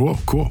 okay, cool.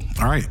 All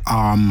right,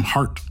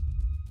 Heart.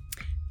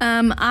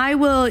 I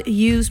will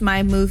use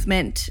my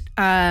movement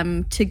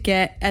to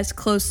get as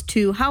close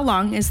to, how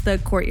long is the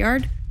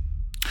courtyard?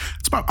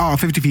 It's about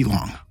 50 feet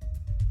long.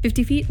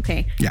 50 feet?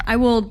 Okay. Yeah. I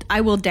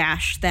will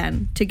dash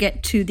then to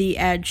get to the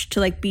edge to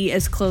like be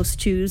as close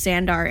to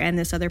Xandar and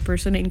this other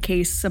person in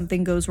case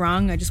something goes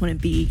wrong. I just want to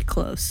be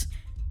close.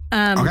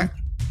 Okay.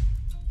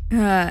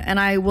 And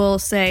I will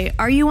say,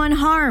 "Are you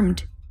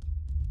unharmed?"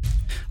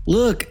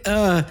 Look,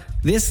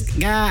 this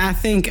guy, I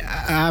think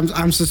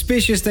I'm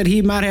suspicious that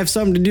he might have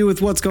something to do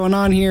with what's going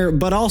on here,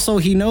 but also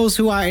he knows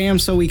who I am,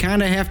 so we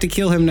kind of have to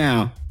kill him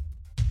now.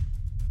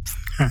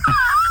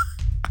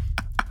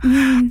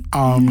 I'm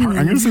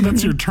going to say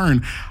that's your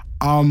turn.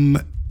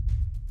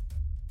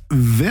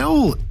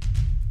 Vil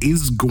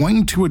is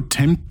going to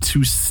attempt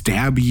to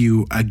stab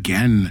you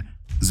again,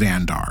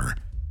 Xandar,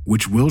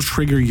 which will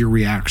trigger your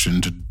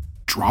reaction to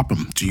drop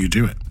him. Do you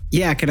do it?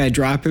 Yeah, can I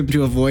drop him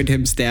to avoid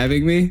him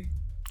stabbing me?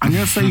 I'm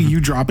going to say you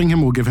dropping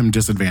him will give him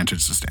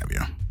disadvantage to stab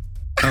you.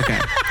 Okay.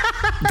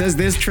 Does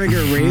this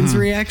trigger Rain's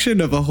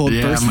reaction of a hold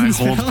person? Yeah, my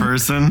hold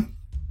person.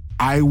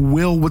 I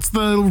will. What's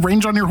the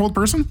range on your hold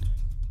person?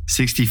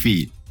 60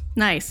 feet.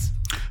 Nice.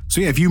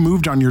 So yeah, if you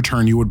moved on your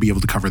turn, you would be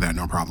able to cover that,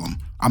 no problem.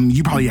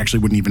 You probably actually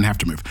wouldn't even have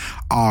to move.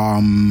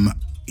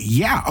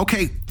 Yeah,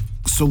 okay.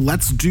 So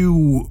let's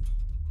do.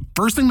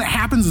 First thing that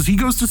happens is he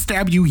goes to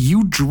stab you,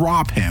 you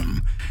drop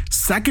him.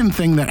 Second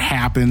thing that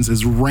happens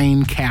is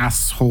Rain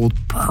casts hold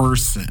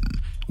person,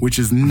 which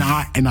is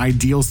not an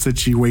ideal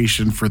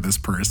situation for this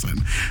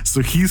person.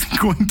 So he's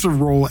going to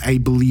roll, I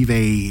believe,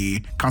 a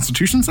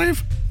Constitution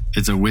save?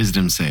 It's a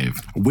wisdom save.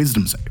 A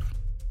wisdom save.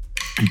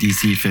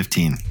 DC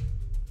 15.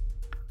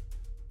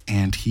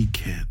 And he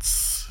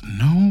gets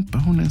no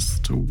bonus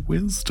to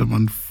wisdom.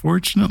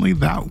 Unfortunately,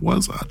 that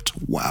was a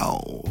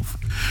 12.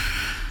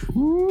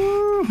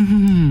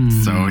 Ooh.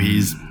 So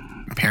he's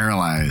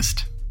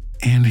paralyzed.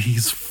 And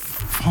he's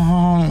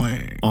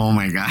falling. Oh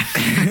my God.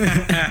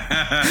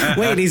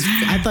 Wait,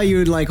 I thought you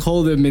would like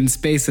hold him in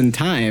space and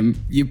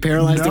time. You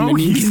paralyzed him and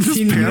he he's just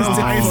continues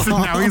paralyzed to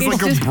and now he's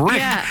like a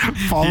brick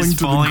falling He's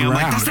to falling. the I'm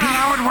ground. like, that's not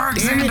how it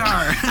works,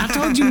 Xandar. I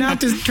told you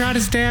not to try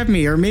to stab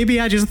me, or maybe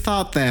I just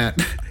thought that.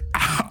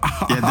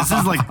 Yeah, this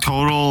is like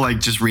total, like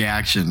just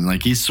reaction.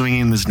 Like he's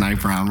swinging this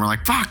knife around. We're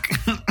like, fuck.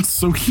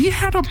 So he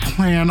had a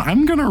plan.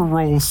 I'm going to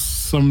roll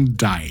some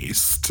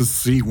dice to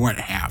see what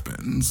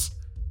happens.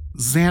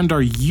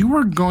 Xandar, you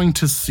are going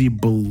to see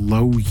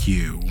below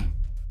you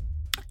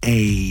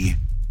a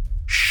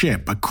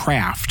ship, a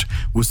craft,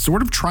 was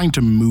sort of trying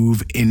to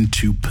move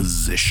into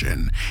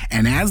position.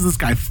 And as this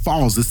guy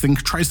falls, this thing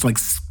tries to like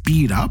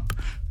speed up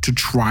to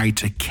try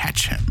to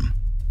catch him.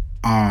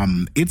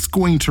 It's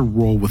going to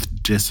roll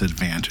with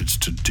disadvantage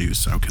to do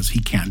so because he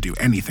can't do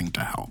anything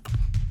to help.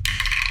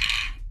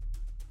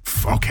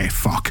 Okay,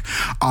 fuck.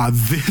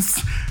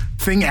 This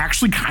thing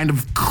actually kind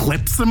of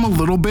clips him a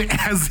little bit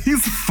as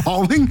he's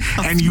falling,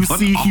 and you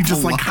see he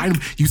just like kind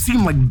of, you see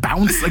him like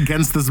bounce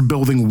against this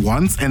building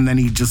once, and then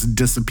he just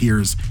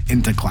disappears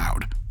into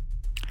cloud.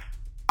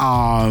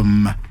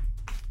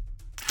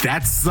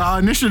 That's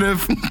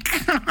initiative.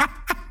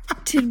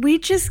 Did we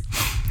just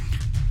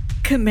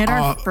commit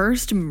our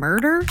first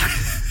murder?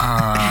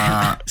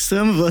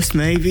 Some of us,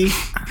 maybe.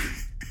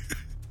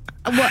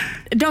 Well,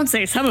 don't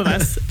say some of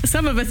us.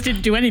 Some of us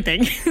didn't do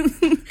anything,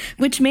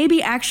 which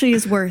maybe actually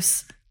is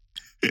worse.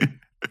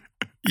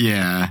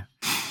 Yeah.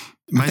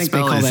 My think they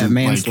spell call that isn't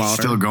like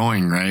manslaughter. still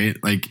going, right?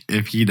 Like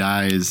if he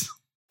dies,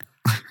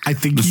 I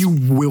think you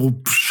will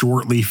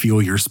shortly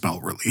feel your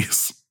spell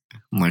release.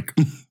 I'm like,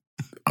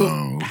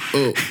 oh.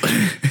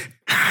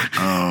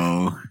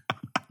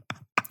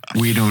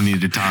 We don't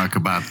need to talk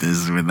about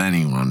this with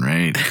anyone,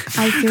 right?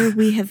 I fear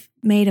we have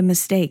made a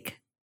mistake.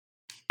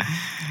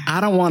 I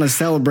don't want to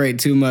celebrate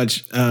too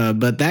much,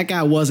 but that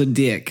guy was a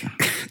dick.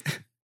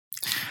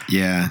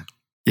 Yeah.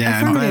 Yeah,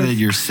 I'm glad Affirmative. that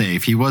you're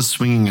safe. He was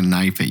swinging a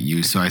knife at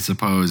you, so I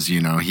suppose,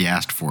 he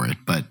asked for it.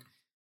 But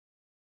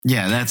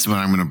yeah, that's what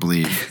I'm going to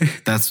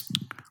believe. That's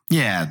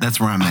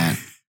where I'm at.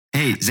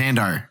 Hey,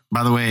 Xandar,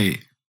 by the way,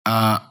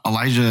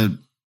 Elijah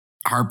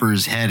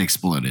Harper's head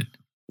exploded.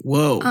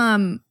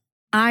 Whoa.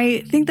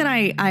 I think that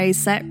I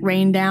set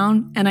Rain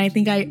down, and I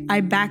think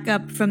I back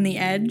up from the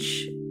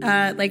edge,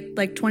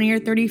 like 20 or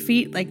 30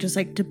 feet, like just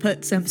like to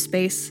put some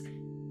space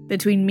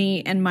between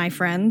me and my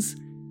friends.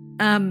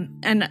 And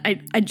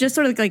I just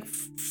sort of like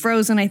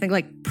frozen, I think,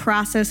 like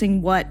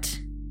processing what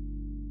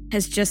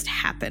has just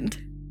happened.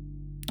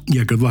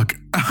 Yeah, good luck.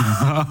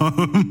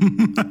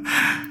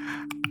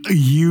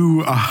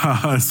 You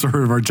sort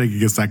of are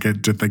taking a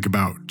second to think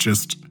about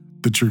just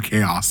the true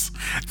chaos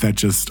that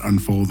just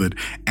unfolded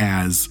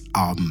as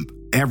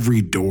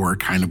every door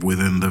kind of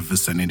within the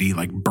vicinity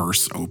like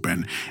bursts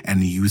open,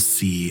 and you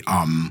see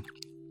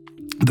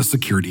the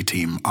security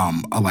team,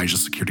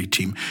 Elijah's security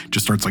team,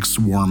 just starts like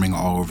swarming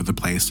all over the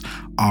place.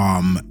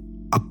 I'm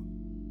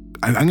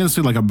going to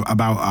say like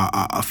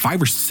about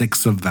 5 or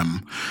 6 of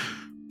them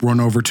run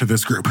over to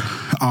this group.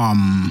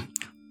 Are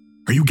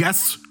you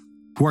guests?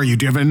 Who are you?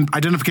 Do you have an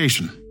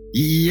identification?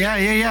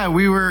 Yeah.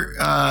 We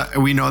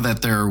know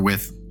that they're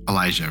with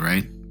Elijah,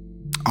 right?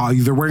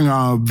 They're wearing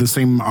the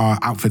same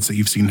outfits that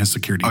you've seen his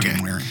security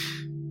team wearing.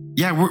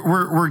 Yeah,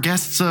 we're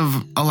guests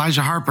of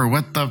Elijah Harper.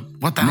 What the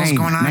hell's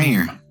going on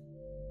here?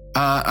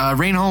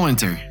 Rain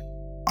Hallwinter.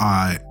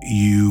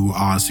 You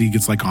see he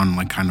gets like on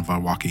like kind of a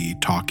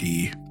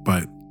walkie-talkie,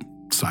 but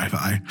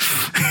sci-fi.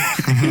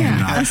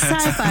 Yeah, a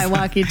sci-fi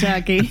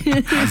walkie-talkie.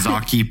 A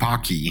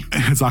Zaki-Pocky.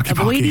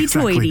 Zaki-Pocky,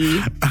 exactly.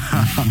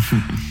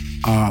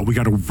 We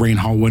got a Rain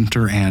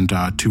Hallwinter and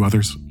 2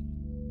 others.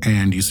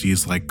 And you see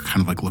he's like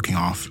kind of like looking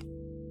off.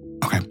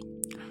 Okay.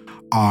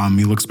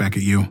 He looks back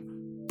at you.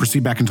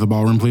 Proceed back into the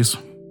ballroom, please.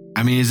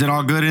 I mean, is it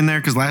all good in there?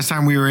 Because last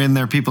time we were in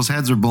there, people's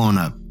heads were blown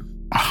up.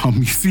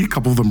 You see a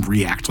couple of them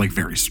react like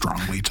very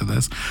strongly to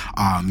this.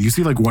 You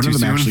see like one of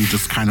them actually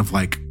just kind of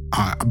like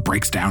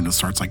breaks down and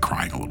starts like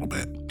crying a little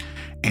bit.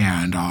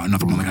 And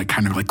another one like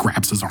kind of like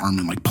grabs his arm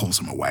and like pulls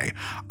him away.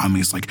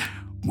 He's like,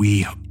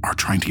 we are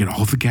trying to get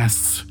all the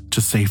guests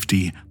to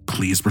safety.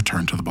 Please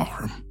return to the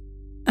ballroom.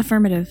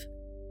 Affirmative.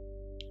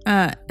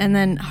 And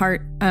then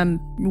Hart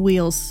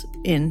wheels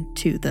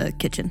into the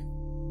kitchen.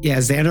 Yeah,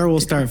 Xandar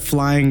will start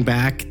flying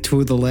back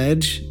to the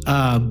ledge,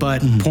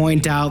 but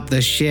point out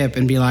the ship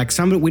and be like,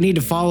 we need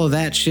to follow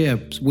that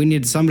ship.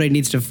 Somebody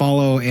needs to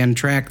follow and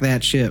track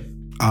that ship.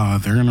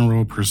 They're gonna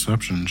roll a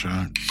perception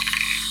check.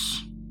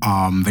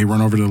 They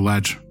run over to the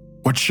ledge.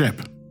 What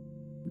ship?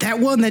 That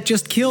one that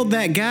just killed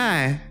that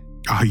guy.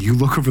 You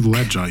look over the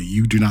ledge.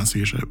 You do not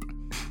see a ship.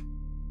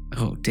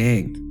 Oh,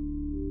 dang.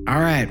 All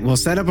right, we'll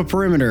set up a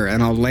perimeter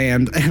and I'll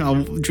land and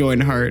I'll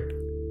join Hart.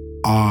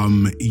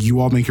 You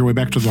all make your way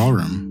back to the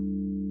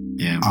ballroom.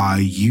 Yeah.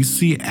 You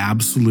see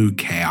absolute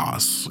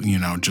chaos,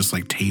 just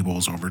like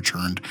tables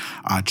overturned,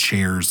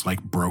 chairs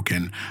like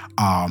broken.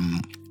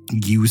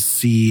 You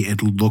see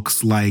it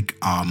looks like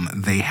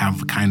they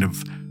have kind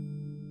of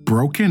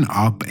broken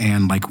up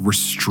and like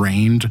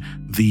restrained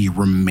the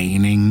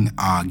remaining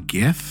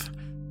Gith.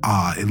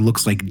 It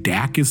looks like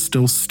Dak is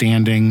still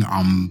standing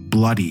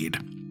bloodied,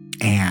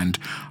 and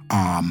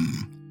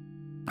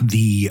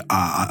the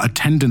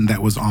attendant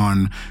that was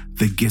on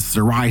the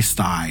Githzerai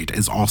side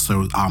is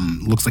also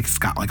looks like he's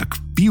got like a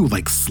few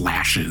like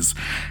slashes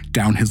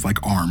down his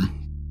like arm,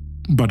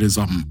 but is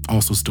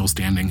also still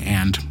standing.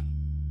 And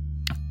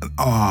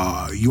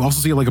you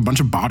also see like a bunch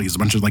of bodies, a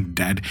bunch of like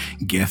dead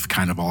Gith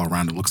kind of all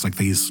around. It looks like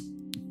these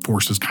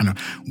forces kind of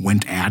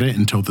went at it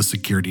until the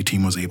security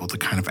team was able to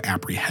kind of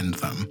apprehend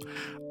them.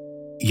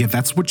 Yeah,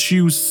 that's what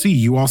you see.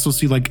 You also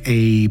see like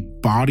a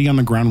body on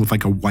the ground with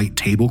like a white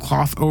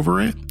tablecloth over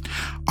it.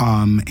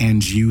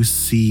 And you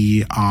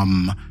see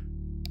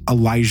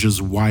Elijah's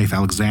wife,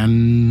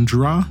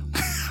 Alexandra,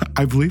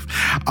 I believe,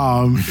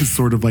 is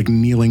sort of like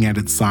kneeling at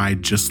its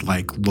side, just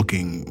like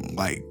looking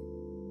like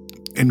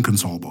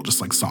inconsolable,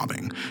 just like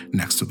sobbing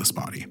next to this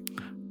body.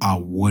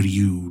 What do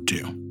you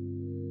do?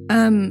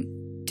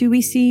 Do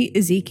we see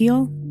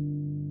Ezekiel?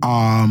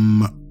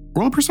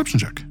 Roll a perception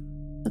check.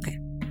 Okay.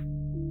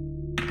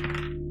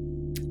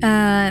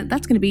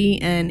 That's going to be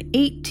an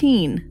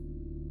 18.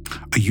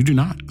 You do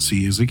not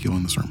see Ezekiel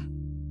in this room.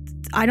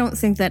 I don't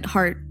think that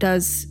Hart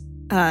does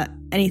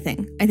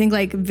anything. I think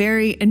like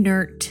very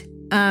inert,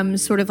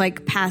 sort of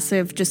like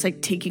passive, just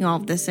like taking all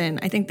of this in.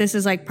 I think this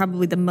is like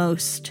probably the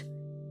most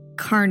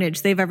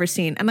carnage they've ever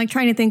seen. I'm like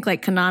trying to think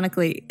like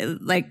canonically,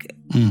 like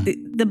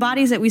the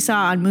bodies that we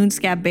saw on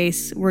Moonscab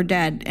base were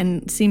dead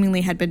and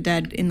seemingly had been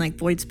dead in like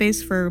void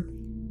space for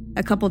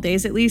a couple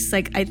days at least.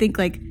 Like I think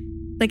like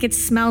it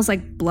smells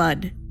like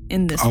blood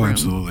in this room. Oh,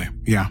 absolutely.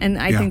 Yeah. And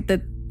I think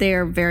that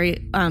they're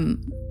very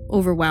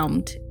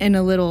overwhelmed and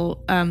a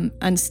little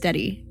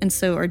unsteady, and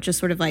so are just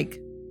sort of like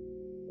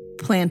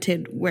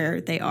planted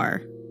where they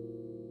are.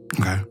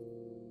 Okay.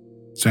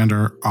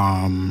 Xandar,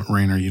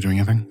 Rain, are you doing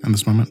anything in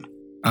this moment?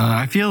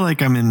 I feel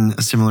like I'm in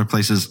a similar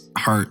place as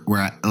Hart,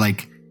 where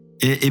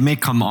it may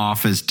come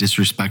off as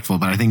disrespectful,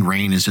 but I think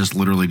Rain is just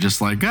literally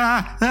just like,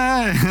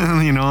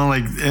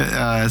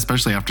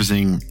 especially after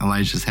seeing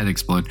Elijah's head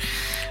explode.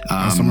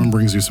 Someone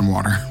brings you some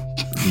water.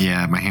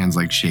 Yeah, my hand's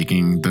like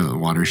shaking, the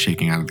water's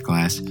shaking out of the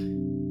glass.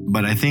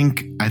 But I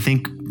think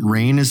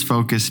Rain is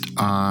focused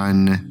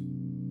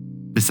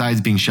on,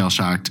 besides being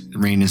shell-shocked,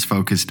 Rain is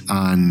focused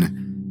on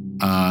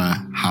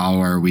how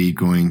are we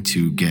going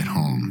to get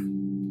home?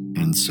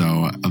 And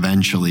so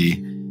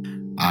eventually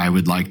I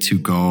would like to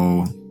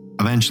go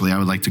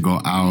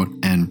out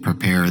and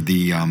prepare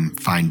the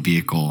find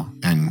vehicle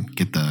and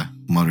get the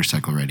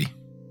motorcycle ready.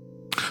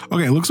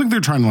 Okay, it looks like they're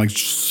trying to like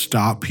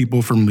stop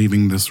people from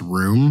leaving this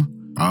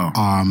room.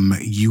 Oh.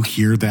 You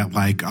hear that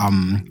like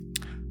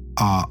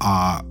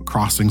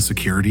crossing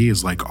security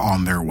is like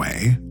on their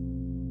way.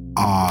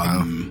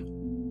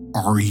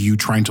 Are you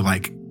trying to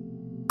like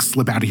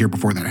slip out of here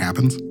before that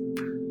happens?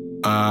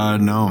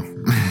 No.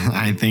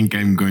 I think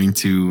I'm going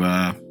to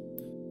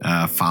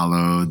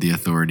follow the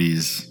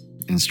authorities'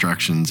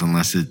 instructions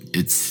unless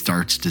it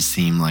starts to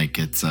seem like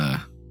it's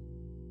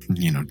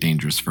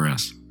dangerous for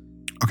us.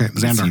 Okay,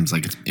 Xandar. It seems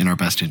like it's in our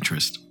best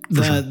interest.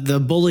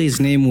 The bully's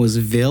name was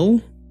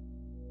Vil.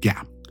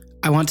 Yeah.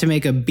 I want to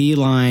make a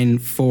beeline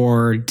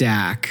for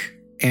Dak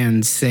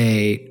and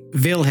say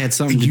Vil had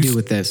something to do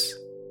with this.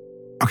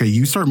 Okay,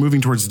 you start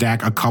moving towards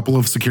Dak. A couple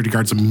of security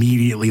guards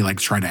immediately like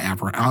try to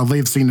apprehend.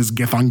 They've seen his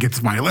Gith on Gith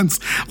violence.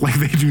 Like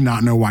they do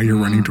not know why you're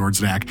running towards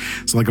Dak.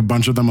 So like a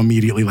bunch of them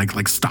immediately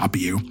like stop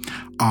you.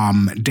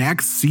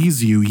 Dak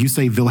sees you. You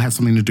say Vil has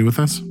something to do with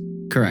this?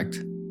 Correct.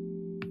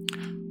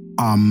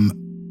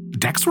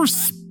 Dak sort of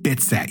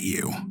spits at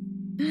you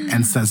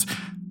and says,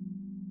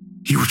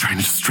 "You were trying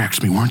to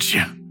distract me, weren't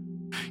you?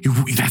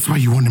 That's why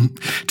you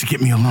wanted to get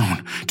me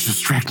alone, to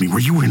distract me. Were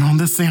you in on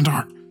this,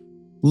 Xandar?"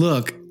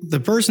 Look, the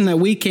person that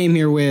we came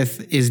here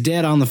with is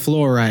dead on the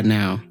floor right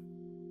now.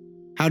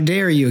 How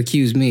dare you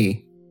accuse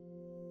me?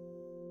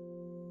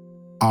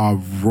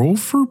 Roll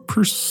for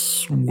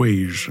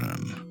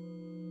persuasion.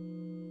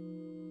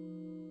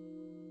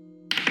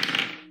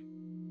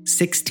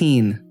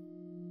 16.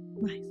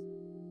 Nice.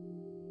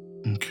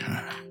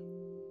 Okay.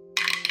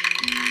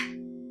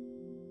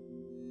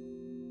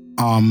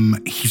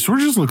 He sort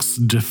of just looks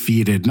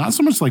defeated. Not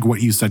so much like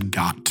what you said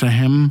got to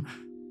him,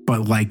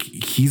 but like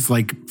he's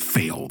like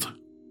failed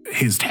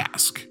his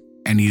task.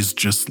 And he's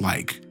just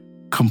like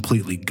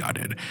completely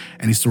gutted.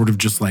 And he sort of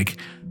just like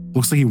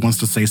looks like he wants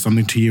to say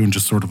something to you and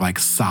just sort of like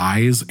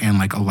sighs and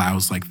like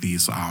allows like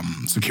these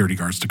security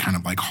guards to kind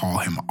of like haul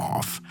him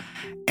off.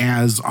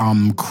 As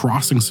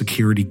crossing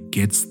security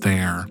gets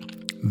there,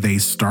 they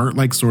start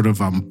like sort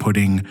of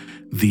putting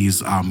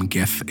these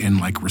Gith in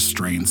like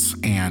restraints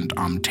and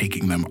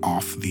taking them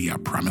off the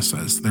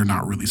premises. They're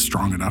not really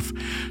strong enough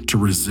to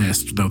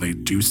resist, though they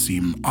do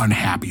seem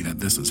unhappy that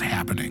this is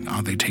happening.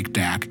 They take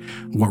Dak,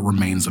 what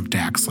remains of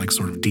Dak's like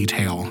sort of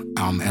detail,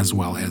 as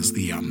well as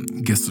the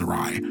Gith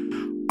Zerai.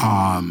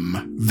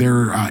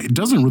 It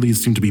doesn't really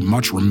seem to be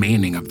much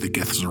remaining of the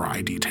Gith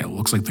Zerai detail. It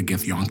looks like the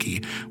Gith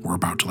Yonki were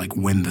about to like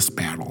win this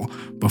battle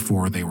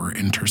before they were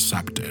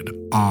intercepted.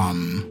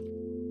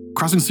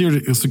 Crossing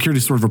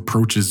security sort of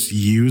approaches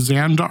you,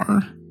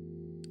 Xandar,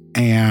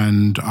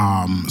 and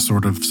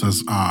sort of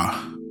says,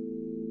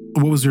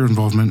 what was your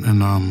involvement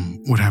in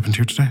what happened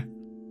here today?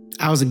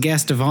 I was a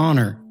guest of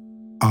honor.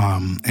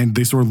 And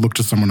they sort of look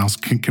to someone else.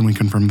 Can we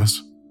confirm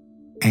this?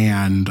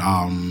 And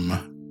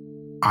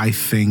I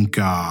think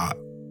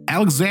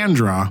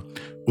Alexandra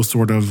will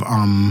sort of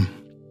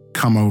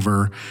come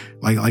over,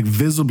 like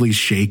visibly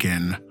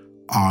shaken,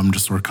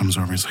 just sort of comes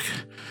over and he's like,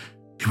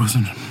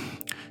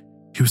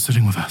 he was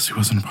sitting with us. He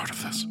wasn't a part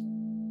of this.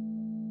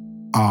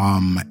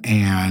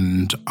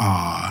 And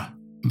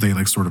they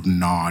like sort of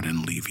nod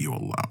and leave you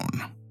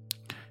alone.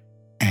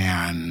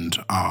 And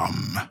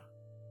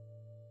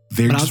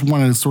they just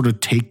want to sort of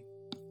take...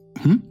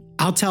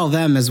 I'll tell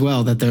them as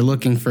well that they're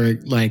looking for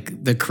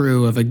like the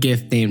crew of a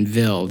Gith named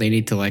Vil. They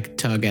need to like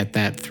tug at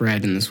that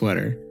thread in the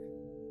sweater.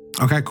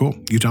 Okay, cool.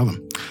 You tell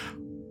them.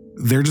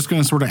 They're just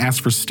going to sort of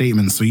ask for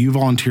statements. So you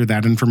volunteer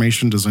that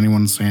information. Does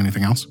anyone say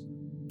anything else?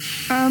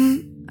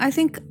 I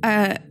think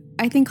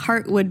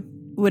Hart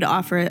would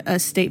offer a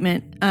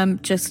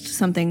statement. Just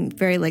something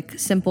very like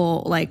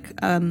simple, like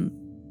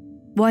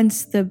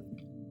once the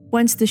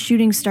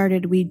shooting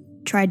started, we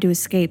tried to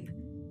escape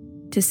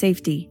to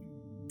safety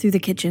through the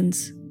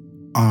kitchens.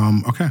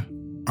 Okay.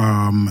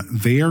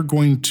 They are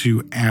going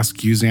to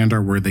ask you,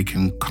 Xandar, where they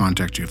can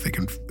contact you if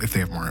they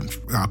have more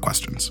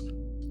questions.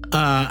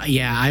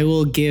 Yeah, I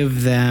will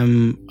give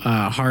them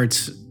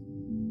Hart's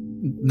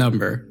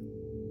number.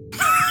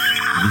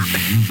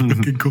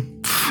 Okay, cool.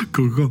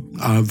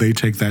 They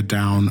take that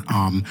down,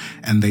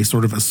 and they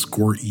sort of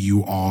escort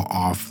you all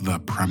off the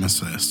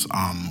premises,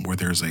 where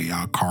there's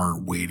a car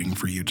waiting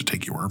for you to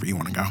take you wherever you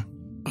want to go.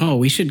 Oh,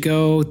 we should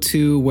go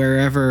to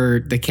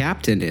wherever the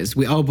captain is.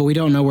 But we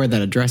don't know where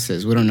that address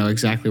is. We don't know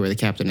exactly where the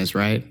captain is,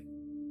 right?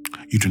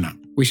 You do not.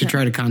 We should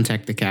try to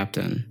contact the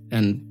captain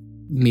and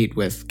meet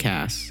with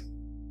Cass.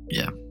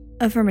 Yeah.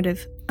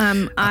 Affirmative.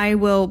 I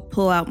will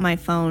pull out my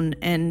phone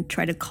and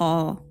try to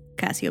call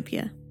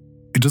Cassiopeia.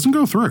 It doesn't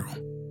go through.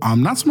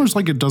 Not so much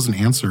like it doesn't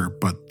answer,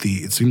 but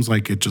it seems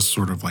like it just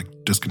sort of like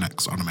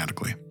disconnects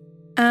automatically.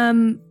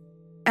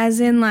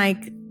 As in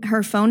like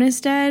her phone is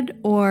dead,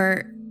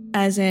 or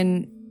as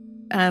in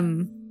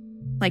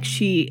like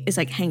she is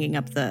like hanging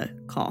up the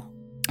call?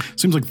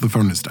 Seems like the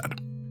phone is dead.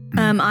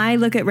 I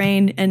look at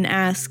Rain and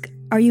ask,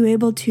 are you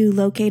able to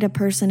locate a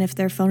person if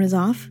their phone is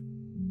off?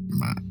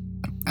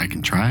 I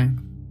can try.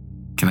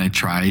 Can I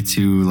try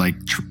to like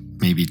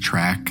maybe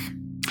track?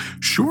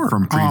 Sure.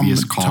 From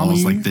previous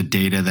calls, like the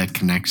data that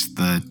connects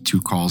the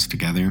two calls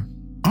together.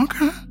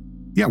 Okay.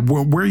 Yeah.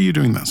 Where are you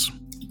doing this?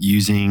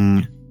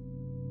 Using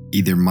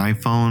either my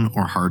phone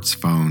or Hart's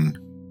phone.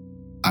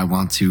 I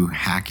want to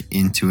hack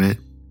into it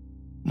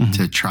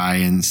to try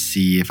and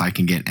see if I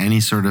can get any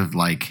sort of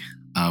like,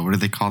 what do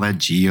they call that?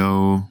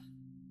 Geo...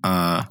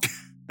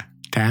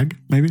 tag,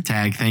 maybe?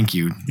 Tag, thank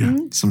you. Yeah.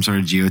 Mm-hmm. Some sort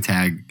of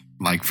geotag,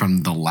 like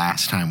from the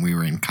last time we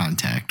were in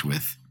contact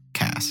with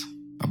Cass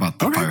about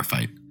the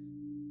firefight.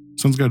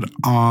 Sounds good.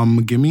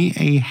 Give me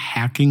a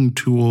hacking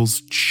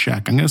tools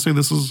check. I'm going to say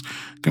this is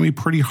going to be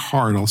pretty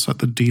hard. I'll set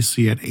the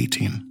DC at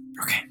 18.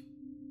 Okay.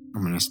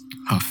 I'm going to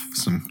huff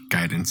some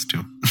guidance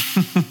too.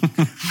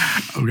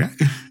 Okay.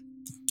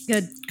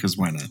 Good. Because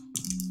why not?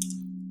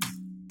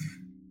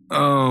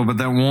 Oh, but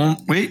that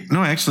won't... Wait,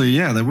 no, actually,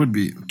 yeah, that would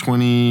be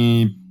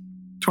 20.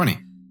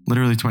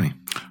 Literally 20.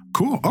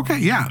 Cool. Okay,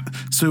 yeah.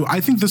 So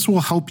I think this will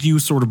help you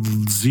sort of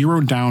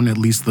zero down at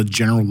least the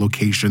general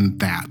location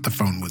that the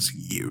phone was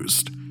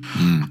used.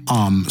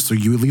 So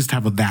you at least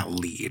have that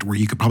lead where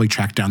you could probably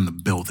track down the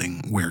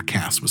building where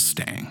Cass was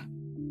staying.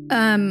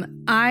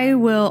 I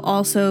will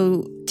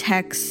also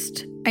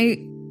text.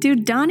 Do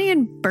Donnie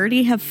and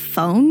Bertie have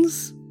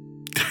phones?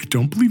 I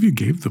don't believe you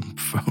gave them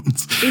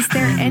phones. Is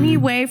there any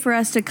way for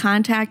us to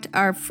contact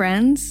our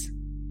friends?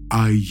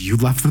 You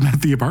left them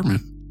at the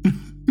apartment.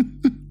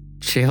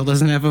 Shale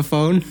doesn't have a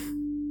phone?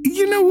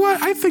 You know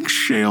what? I think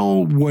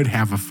Shale would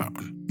have a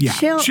phone. Yeah,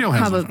 Shale has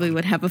a probably phone.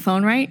 would have a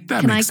phone, right?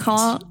 That Can I makes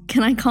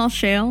sense. call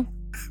Shale?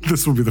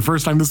 This will be the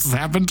first time this has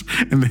happened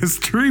in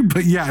history,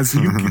 but yes,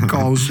 you can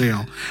call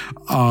Shale.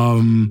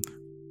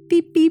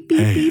 Beep beep beep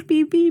Hey. beep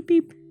beep beep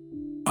beep.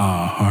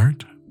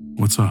 Hart,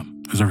 what's up?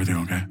 Is everything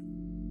okay?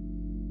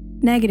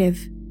 Negative.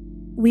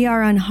 We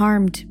are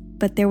unharmed,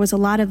 but there was a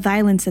lot of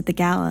violence at the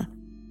gala.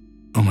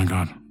 Oh my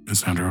God, is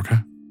Sandra okay?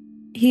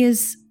 He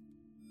is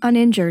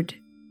uninjured,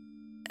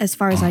 as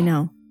far as I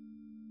know.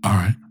 All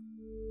right.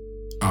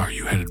 Are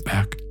you headed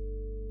back?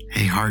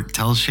 Hey, Hart,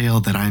 tell Shale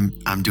that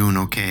I'm doing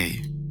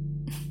okay.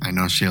 I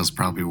know Shale's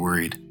probably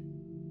worried.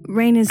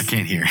 Rain is I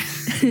can't hear.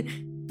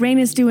 Rain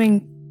is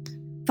doing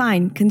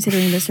fine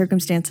considering the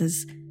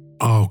circumstances.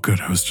 Oh, good.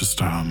 I was just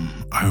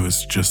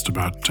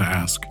about to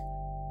ask.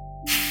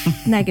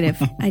 Negative.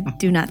 I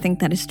do not think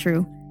that is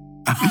true.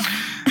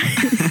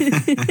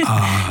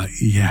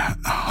 Yeah.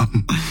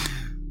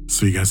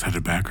 So you guys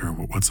headed back, or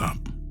what's up?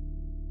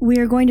 We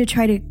are going to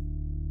try to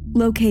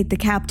locate the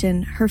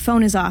captain. Her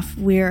phone is off.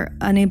 We're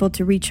unable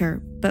to reach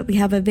her, but we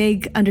have a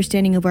vague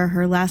understanding of where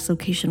her last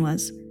location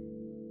was.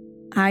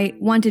 I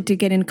wanted to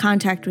get in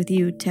contact with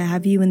you to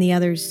have you and the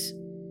others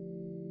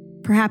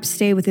perhaps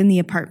stay within the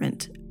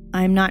apartment.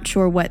 I'm not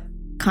sure what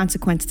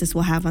consequence this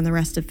will have on the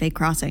rest of Fae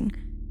Crossing,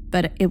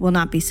 but it will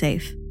not be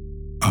safe.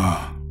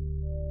 All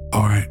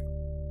right.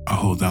 I'll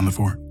hold down the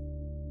fort.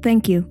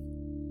 Thank you.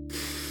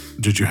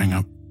 Did you hang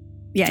up?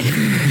 Yeah. Shale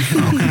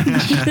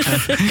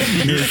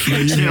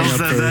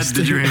says that.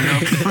 Did you hang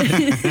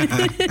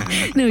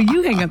up? No,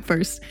 you hang up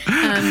first.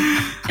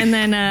 And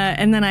then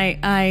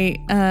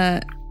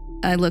I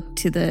look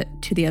to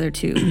the other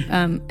two,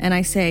 and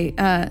I say,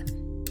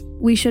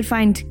 we should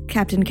find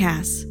Captain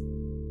Cass,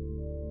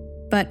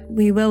 but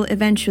we will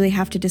eventually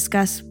have to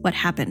discuss what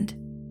happened.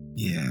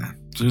 Yeah.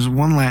 So there's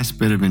one last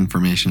bit of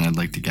information I'd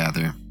like to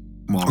gather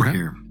while we're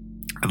here.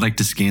 I'd like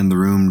to scan the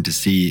room to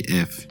see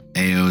if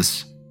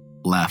Eos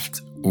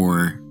left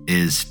or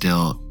is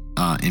still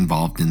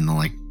involved in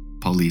the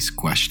police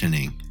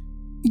questioning.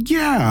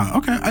 Yeah,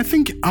 okay. I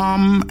think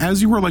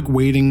as you were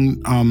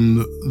waiting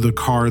the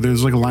car,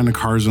 there's a line of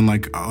cars, and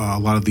a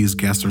lot of these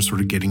guests are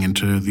sort of getting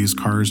into these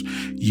cars.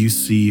 You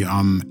see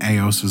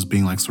Eos is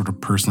being sort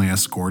of personally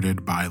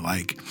escorted by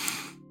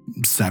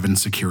 7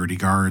 security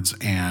guards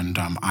and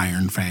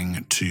Iron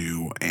Fang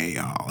to a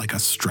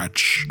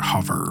stretch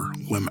hover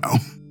limo.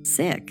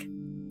 Sick.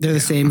 They're the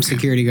same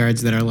security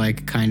guards that are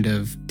kind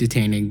of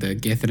detaining the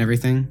Gith and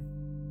everything.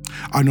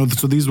 I know.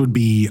 So these would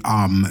be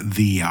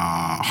the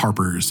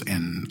Harper's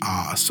and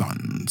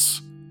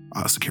Sons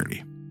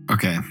security.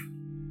 Okay.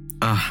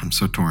 I'm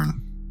so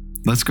torn.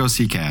 Let's go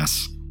see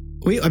Cass.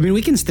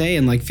 We can stay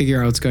and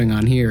figure out what's going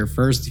on here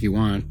first if you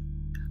want.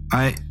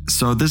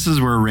 So this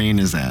is where Rain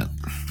is at.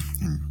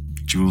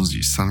 Jules,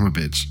 you son of a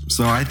bitch.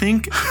 So I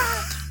think,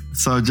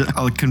 just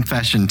a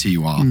confession to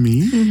you all.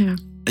 Me? Mm-hmm.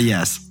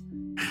 Yes.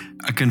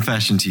 A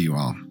confession to you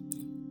all.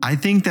 I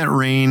think that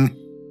Rain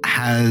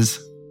has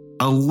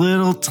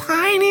a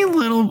tiny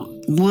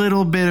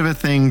little bit of a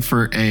thing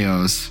for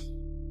Eos.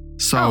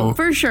 So Oh,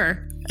 for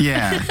sure.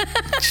 yeah,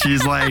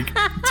 she's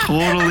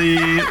totally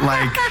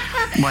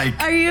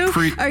Are you?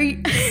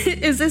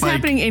 Is this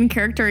happening in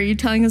character? Or are you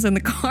telling us in the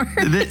car?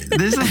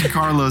 This is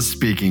Carlos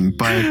speaking,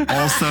 but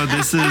also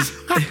this is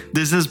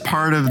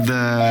part of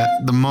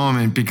the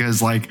moment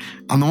because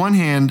on the one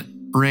hand,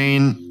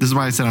 Rain, this is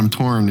why I said I'm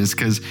torn, is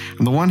because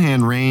on the one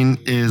hand, Rain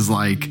is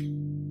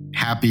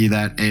happy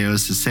that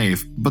Eos is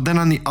safe. But then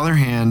on the other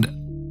hand,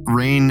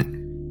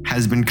 Rain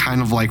has been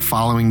kind of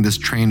following this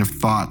train of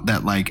thought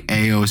that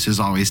Eos is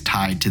always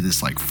tied to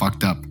this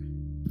fucked up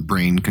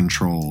brain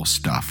control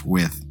stuff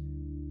with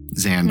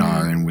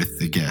Xandar and with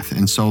the Gith.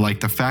 And so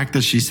the fact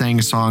that she sang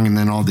a song and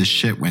then all this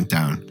shit went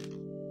down,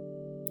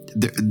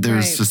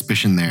 there's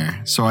suspicion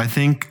there. So I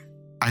think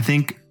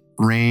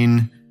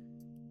Rain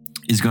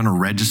is going to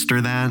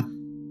register that,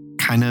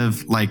 kind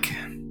of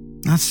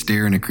not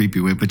stare in a creepy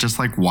way, but just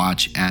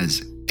watch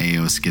as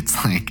Eos gets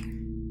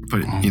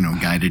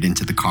guided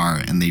into the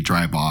car and they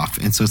drive off.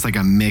 And so it's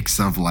a mix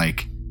of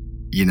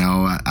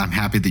I'm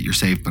happy that you're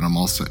safe, but I'm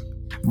also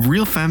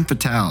real femme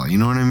fatale. You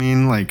know what I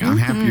mean? I'm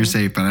happy you're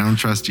safe, but I don't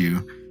trust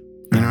you.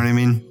 You know what I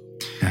mean?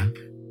 Yeah.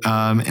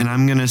 And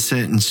I'm going to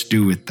sit and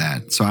stew with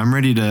that. So I'm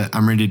ready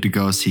to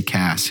go see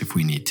Cass if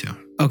we need to.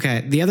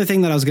 Okay. The other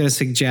thing that I was going to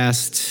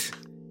suggest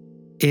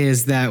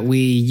is that we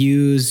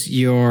use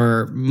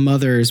your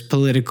mother's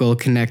political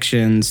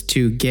connections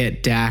to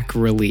get Dak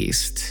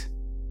released.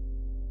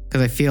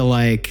 Because I feel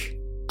I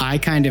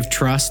kind of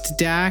trust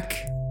Dak,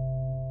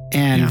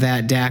 and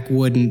that Dak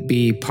wouldn't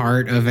be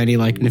part of any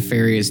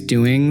nefarious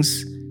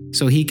doings.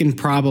 So he can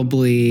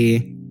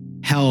probably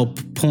help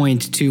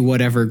point to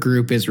whatever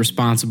group is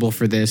responsible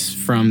for this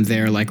from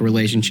their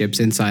relationships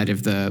inside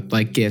of the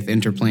Gith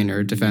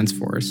Interplanar Defense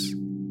Force.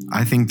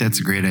 I think that's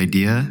a great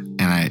idea,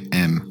 and I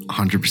am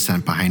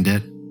 100% behind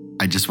it.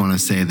 I just want to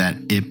say that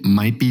it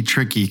might be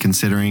tricky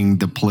considering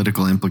the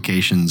political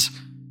implications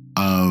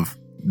of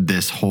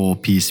this whole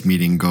peace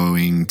meeting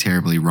going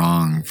terribly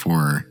wrong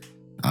for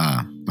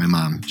my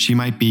mom. She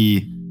might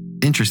be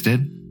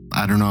interested.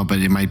 I don't know, but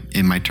it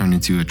might turn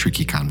into a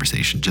tricky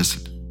conversation,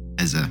 just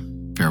as a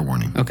fair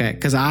warning. Okay,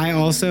 because I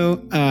also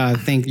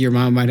think your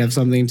mom might have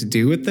something to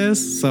do with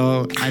this.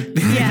 So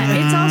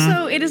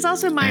it is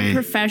also my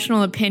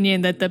professional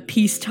opinion that the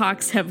peace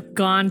talks have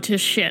gone to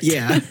shit.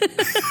 Yeah.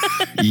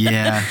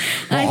 Yeah.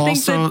 Well, I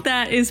think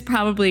that is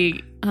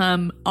probably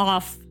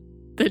off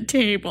the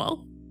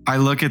table. I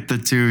look at the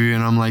two of you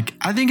and I'm like,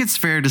 I think it's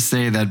fair to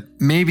say that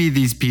maybe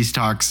these peace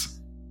talks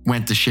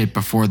went to shit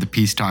before the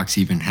peace talks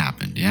even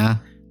happened. Yeah.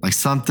 Like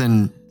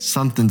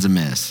something's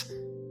amiss.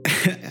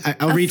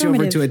 I'll reach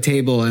over to a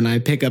table and I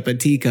pick up a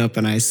teacup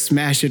and I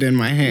smash it in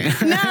my hand.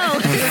 No.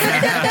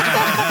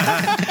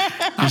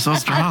 You're so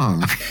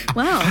strong.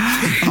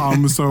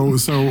 Wow. So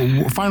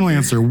final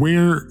answer,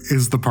 where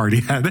is the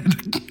party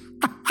headed?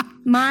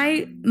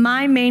 My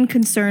main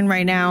concern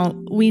right now,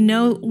 we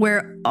know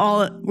where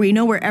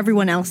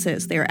everyone else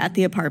is. They're at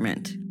the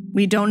apartment.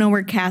 We don't know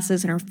where Cass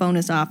is and her phone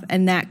is off,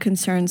 and that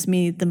concerns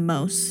me the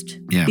most.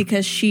 Yeah.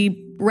 Because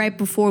she, right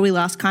before we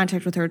lost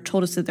contact with her,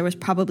 told us that there was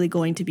probably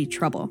going to be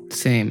trouble.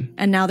 Same.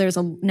 And now there's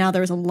a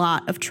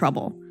lot of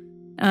trouble.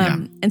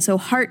 And so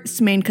Hart's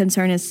main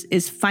concern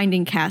is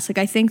finding Cass. Like,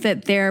 I think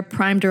that their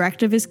prime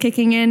directive is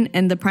kicking in,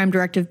 and the prime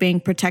directive being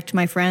protect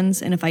my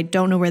friends. And if I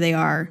don't know where they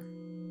are,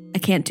 I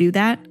can't do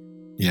that.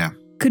 Yeah.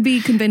 Could be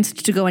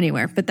convinced to go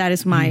anywhere, but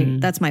that's my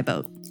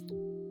vote.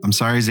 I'm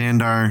sorry,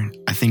 Xandar.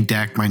 I think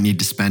Dak might need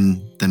to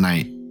spend the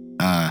night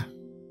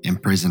in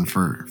prison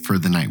for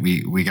the night.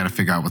 We got to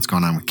figure out what's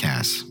going on with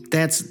Cass.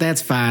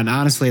 That's fine.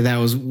 Honestly, that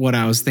was what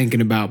I was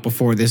thinking about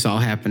before this all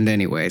happened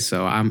anyway.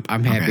 So I'm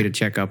happy to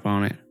check up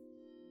on it.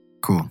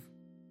 Cool.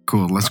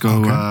 Let's go.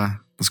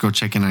 Let's go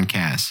check in on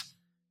Cass.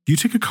 You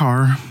take a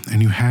car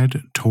and you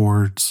head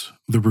towards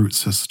the root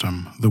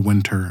system, the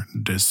Winter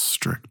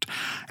District.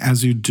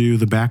 As you do,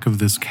 the back of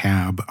this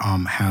cab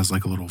has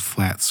like a little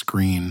flat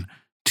screen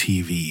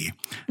TV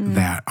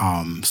that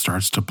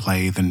starts to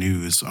play the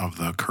news of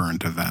the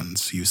current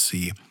events. You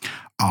see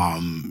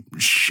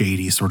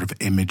shady sort of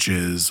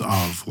images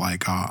of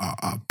like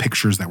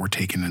pictures that were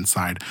taken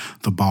inside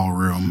the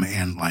ballroom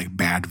and like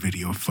bad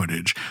video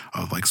footage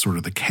of like sort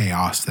of the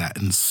chaos that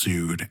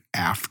ensued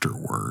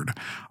afterward.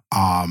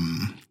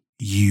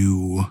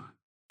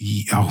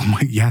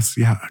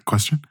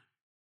 Question?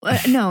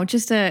 No,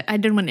 just I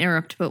didn't want to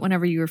interrupt, but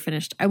whenever you were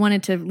finished, I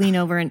wanted to lean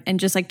over and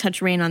just like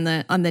touch Rain on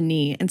the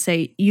knee and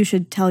say, you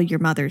should tell your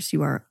mothers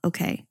you are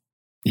okay.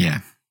 Yeah,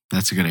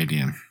 that's a good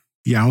idea.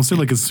 Yeah, I'll say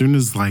like as soon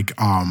as like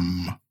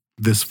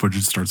this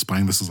footage starts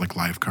playing, this is like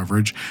live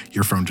coverage,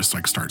 your phone just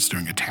like starts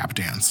doing a tap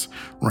dance,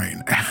 right?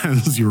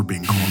 As you were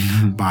being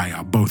called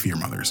by both of your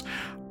mothers.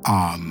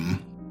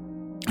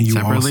 You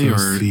separately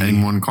also or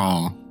in one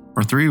call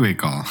or three-way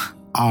call?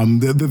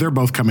 They're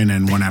both coming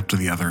in one after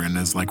the other, and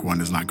as like one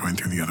is not going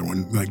through, the other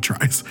one like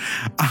tries.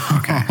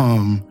 Okay.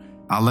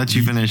 I'll let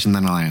you finish and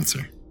then I'll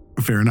answer.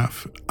 Fair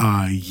enough.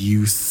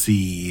 You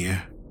see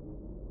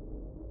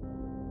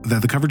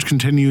that the coverage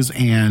continues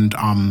and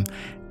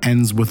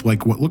ends with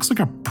like what looks like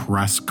a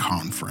press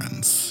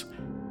conference.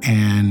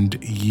 And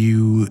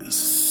you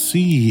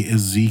see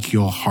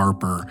Ezekiel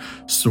Harper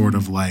sort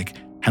of like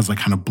has like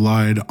kind of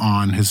blood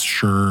on his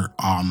shirt,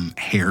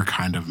 hair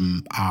kind of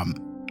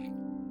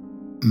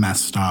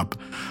messed up.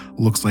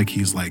 Looks like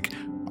he's like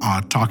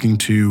talking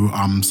to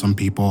some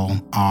people,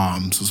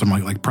 so some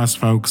like press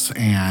folks,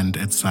 and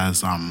it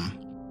says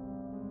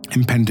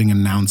impending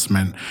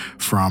announcement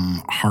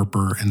from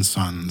Harper and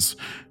Sons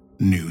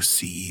new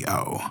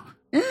CEO.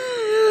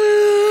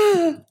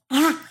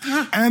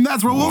 And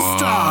that's where we'll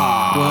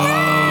stop.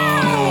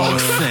 Whoa.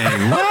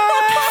 Say what?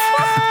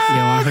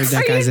 Yo, I heard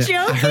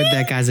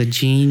that guy's a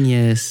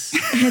genius.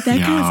 That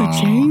guy's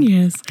a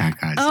genius. That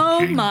guy's Oh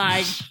a genius.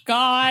 my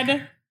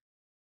God.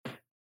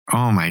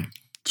 Oh my.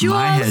 Jules.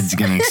 My head's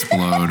going to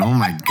explode. Oh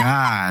my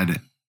God.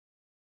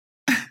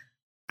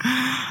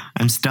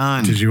 I'm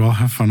stunned. Did you all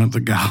have fun at the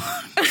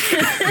gala?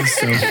 It was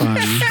so fun.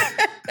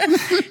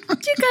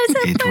 Did you guys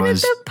have It fun at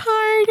was- the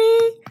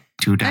party?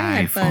 To die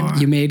had for. fun.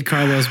 You made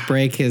Carlos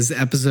break his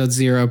episode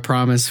 0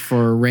 promise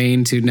for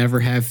Rain to never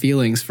have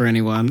feelings for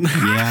anyone.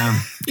 Yeah.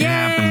 It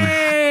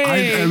happened.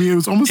 I mean, it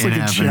was almost It like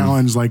happened. a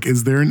challenge. Like,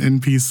 is there an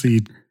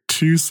NPC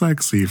too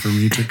sexy for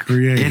me to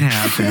create? It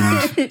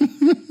happened.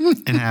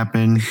 It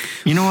happened.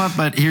 You know what?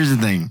 But here's the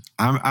thing.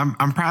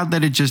 I'm proud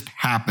that it just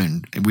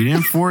happened. We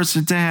didn't force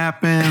it to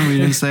happen. We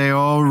didn't say,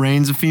 "Oh,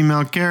 Rain's a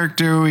female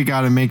character. We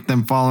got to make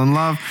them fall in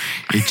love."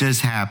 It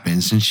just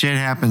happens, and shit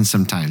happens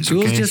sometimes.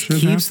 Jules Okay? just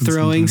Shit keeps happens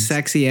throwing sometimes.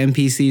 sexy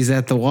NPCs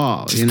at the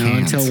wall, Just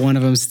can't. until one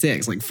of them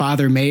sticks. Like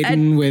Father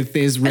Maiden with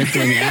his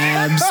rippling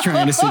abs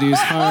trying to seduce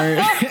Hart.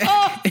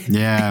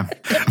 Yeah.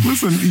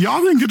 Listen,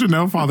 y'all didn't get to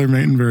know Father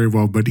Mayton very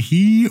well, but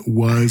he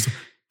was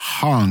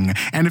hung.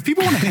 And if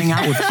people want to hang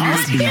out with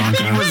us,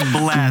 Bianca, He was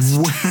blessed.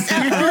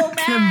 where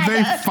can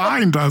they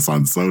find us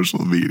on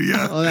social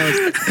media? Oh, that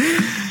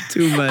was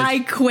too much. I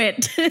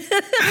quit.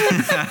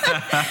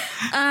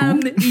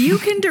 You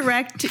can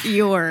direct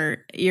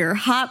your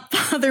hot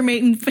Father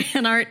Maiden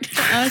fan art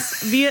to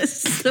us via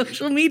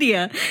social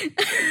media.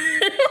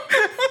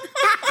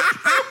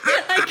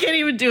 I can't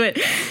even do it.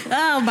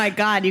 Oh my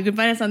God. You can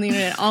find us on the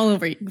internet all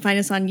over. You can find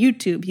us on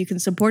YouTube. You can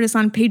support us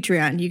on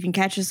Patreon. You can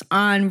catch us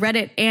on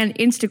Reddit and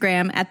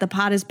Instagram at The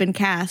Pod Has Been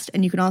Cast.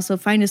 And you can also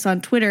find us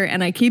on Twitter.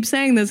 And I keep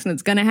saying this and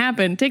it's going to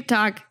happen.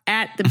 TikTok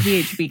at The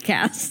PHB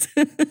Cast.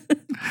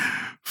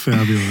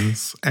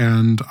 Fabulous.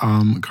 And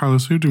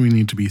Carlos, who do we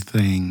need to be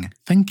saying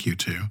thank you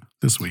to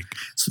this week?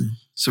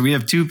 So we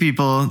have two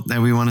people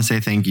that we want to say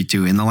thank you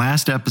to. In the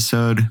last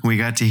episode, we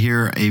got to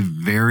hear a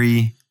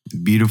very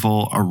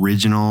beautiful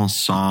original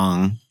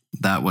song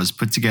that was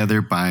put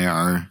together by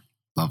our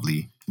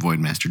lovely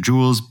Voidmaster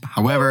Jules.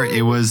 However,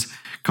 it was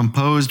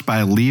composed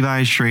by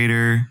Levi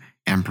Schrader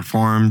and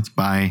performed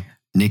by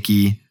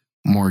Nikki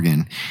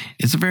Morgan.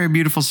 It's a very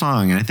beautiful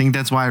song, and I think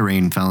that's why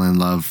Rain fell in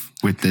love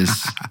with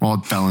this. Well,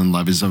 fell in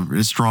love is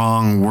a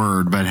strong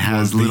word, but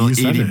has little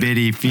itty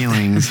bitty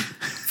feelings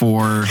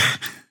for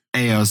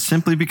Ao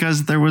simply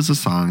because there was a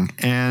song.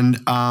 And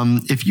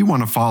if you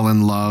want to fall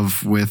in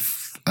love with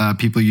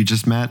people you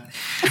just met,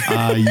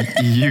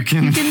 you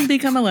can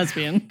become a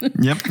lesbian.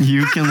 Yep,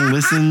 you can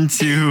listen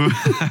to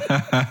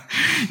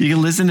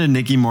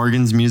Nikki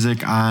Morgan's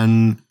music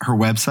on her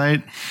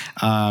website,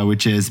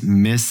 which is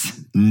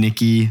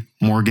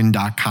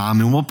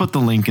missnikkimorgan.com, and we'll put the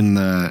link in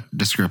the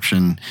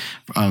description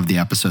of the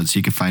episode so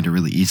you can find it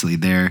really easily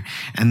there.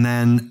 And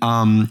then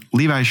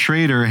Levi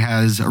Schrader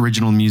has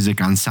original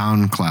music on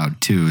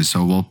SoundCloud too,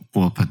 so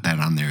we'll put that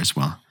on there as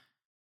well.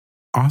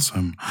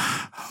 Awesome.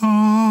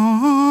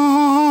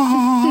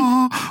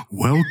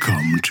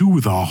 Welcome to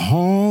the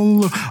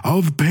Hall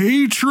of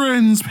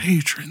Patrons.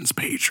 Patrons.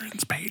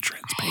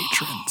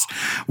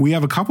 We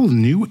have a couple of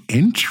new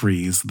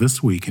entries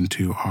this week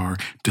into our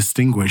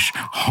distinguished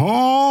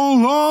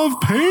Hall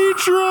of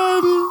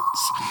Patrons.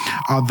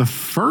 The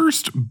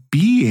first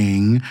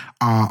being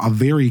a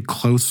very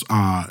close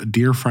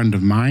dear friend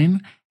of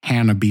mine,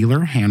 Hannah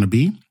Beeler, Hannah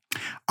B.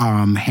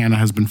 Hannah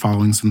has been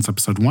following since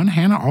episode 1.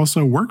 Hannah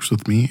also works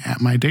with me at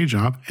my day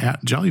job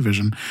at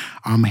Jellyvision.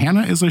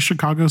 Hannah is a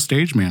Chicago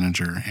stage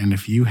manager, and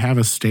if you have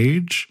a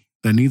stage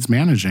that needs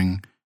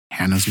managing,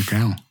 Hannah's your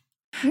gal.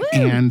 Woo.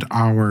 And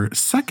our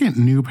second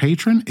new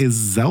patron is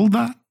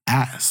Zelda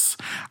S.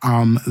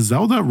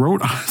 Zelda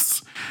wrote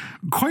us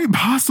quite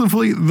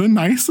possibly the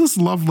nicest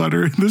love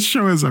letter this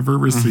show has ever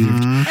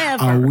received.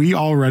 We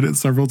all read it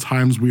several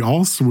times. We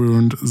all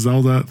swooned.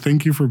 Zelda,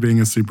 thank you for being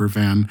a super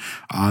fan.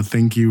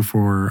 Thank you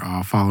for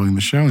following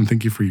the show, and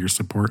thank you for your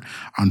support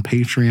on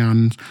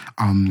Patreon.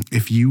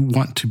 If you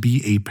want to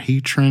be a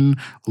patron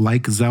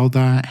like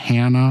Zelda,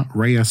 Hannah,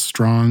 Rhea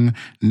Strong,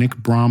 Nick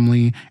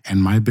Bromley,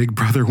 and my big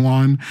brother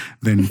Juan,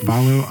 then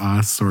follow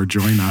us or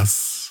join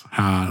us.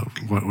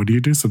 What do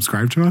you do?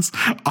 Subscribe to us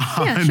on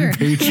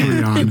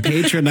Patreon.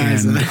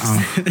 Patronize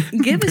us.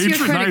 Give us your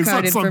credit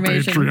card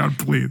information. On Patreon,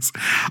 please.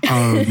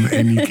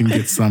 And you can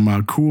get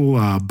some cool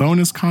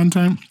bonus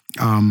content.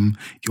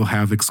 You'll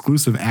have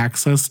exclusive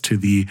access to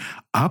the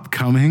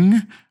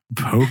upcoming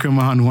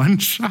Pokemon One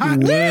Shot.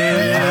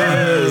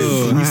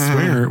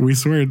 We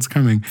swear it's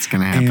coming. It's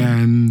gonna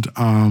happen.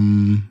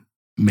 And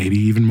maybe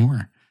even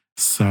more.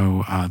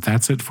 So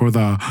that's it for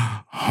the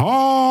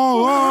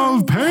Hall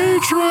of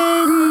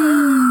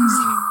Patrons.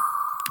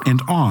 And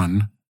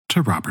on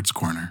to Robert's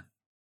Corner.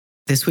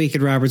 This week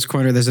at Robert's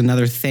Corner, there's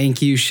another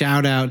thank you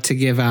shout out to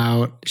give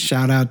out.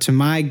 Shout out to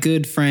my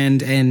good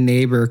friend and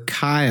neighbor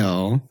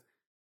Kyle,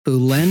 who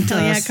lent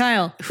us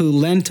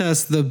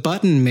the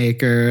button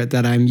maker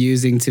that I'm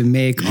using to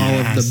make all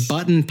of the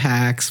button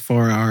packs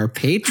for our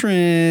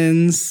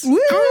patrons. Woo!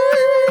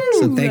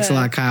 So thanks a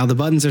lot, Kyle. The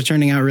buttons are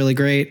turning out really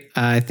great.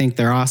 I think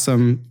they're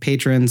awesome.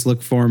 Patrons,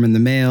 look for them in the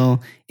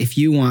mail. If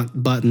you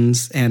want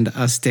buttons and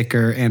a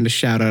sticker and a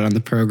shout out on the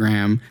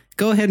program,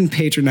 go ahead and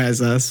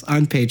patronize us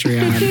on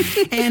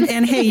Patreon.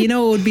 and hey, you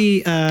know what would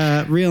be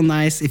real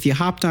nice if you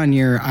hopped on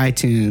your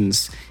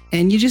iTunes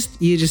and you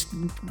just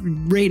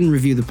rate and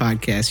review the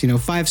podcast.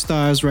 5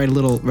 stars, write a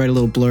little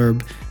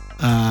blurb.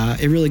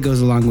 It really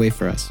goes a long way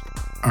for us.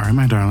 All right,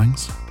 my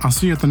darlings. I'll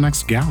see you at the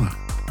next gala.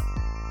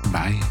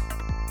 Bye.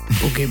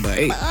 Okay,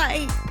 bye.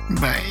 Bye.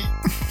 Bye.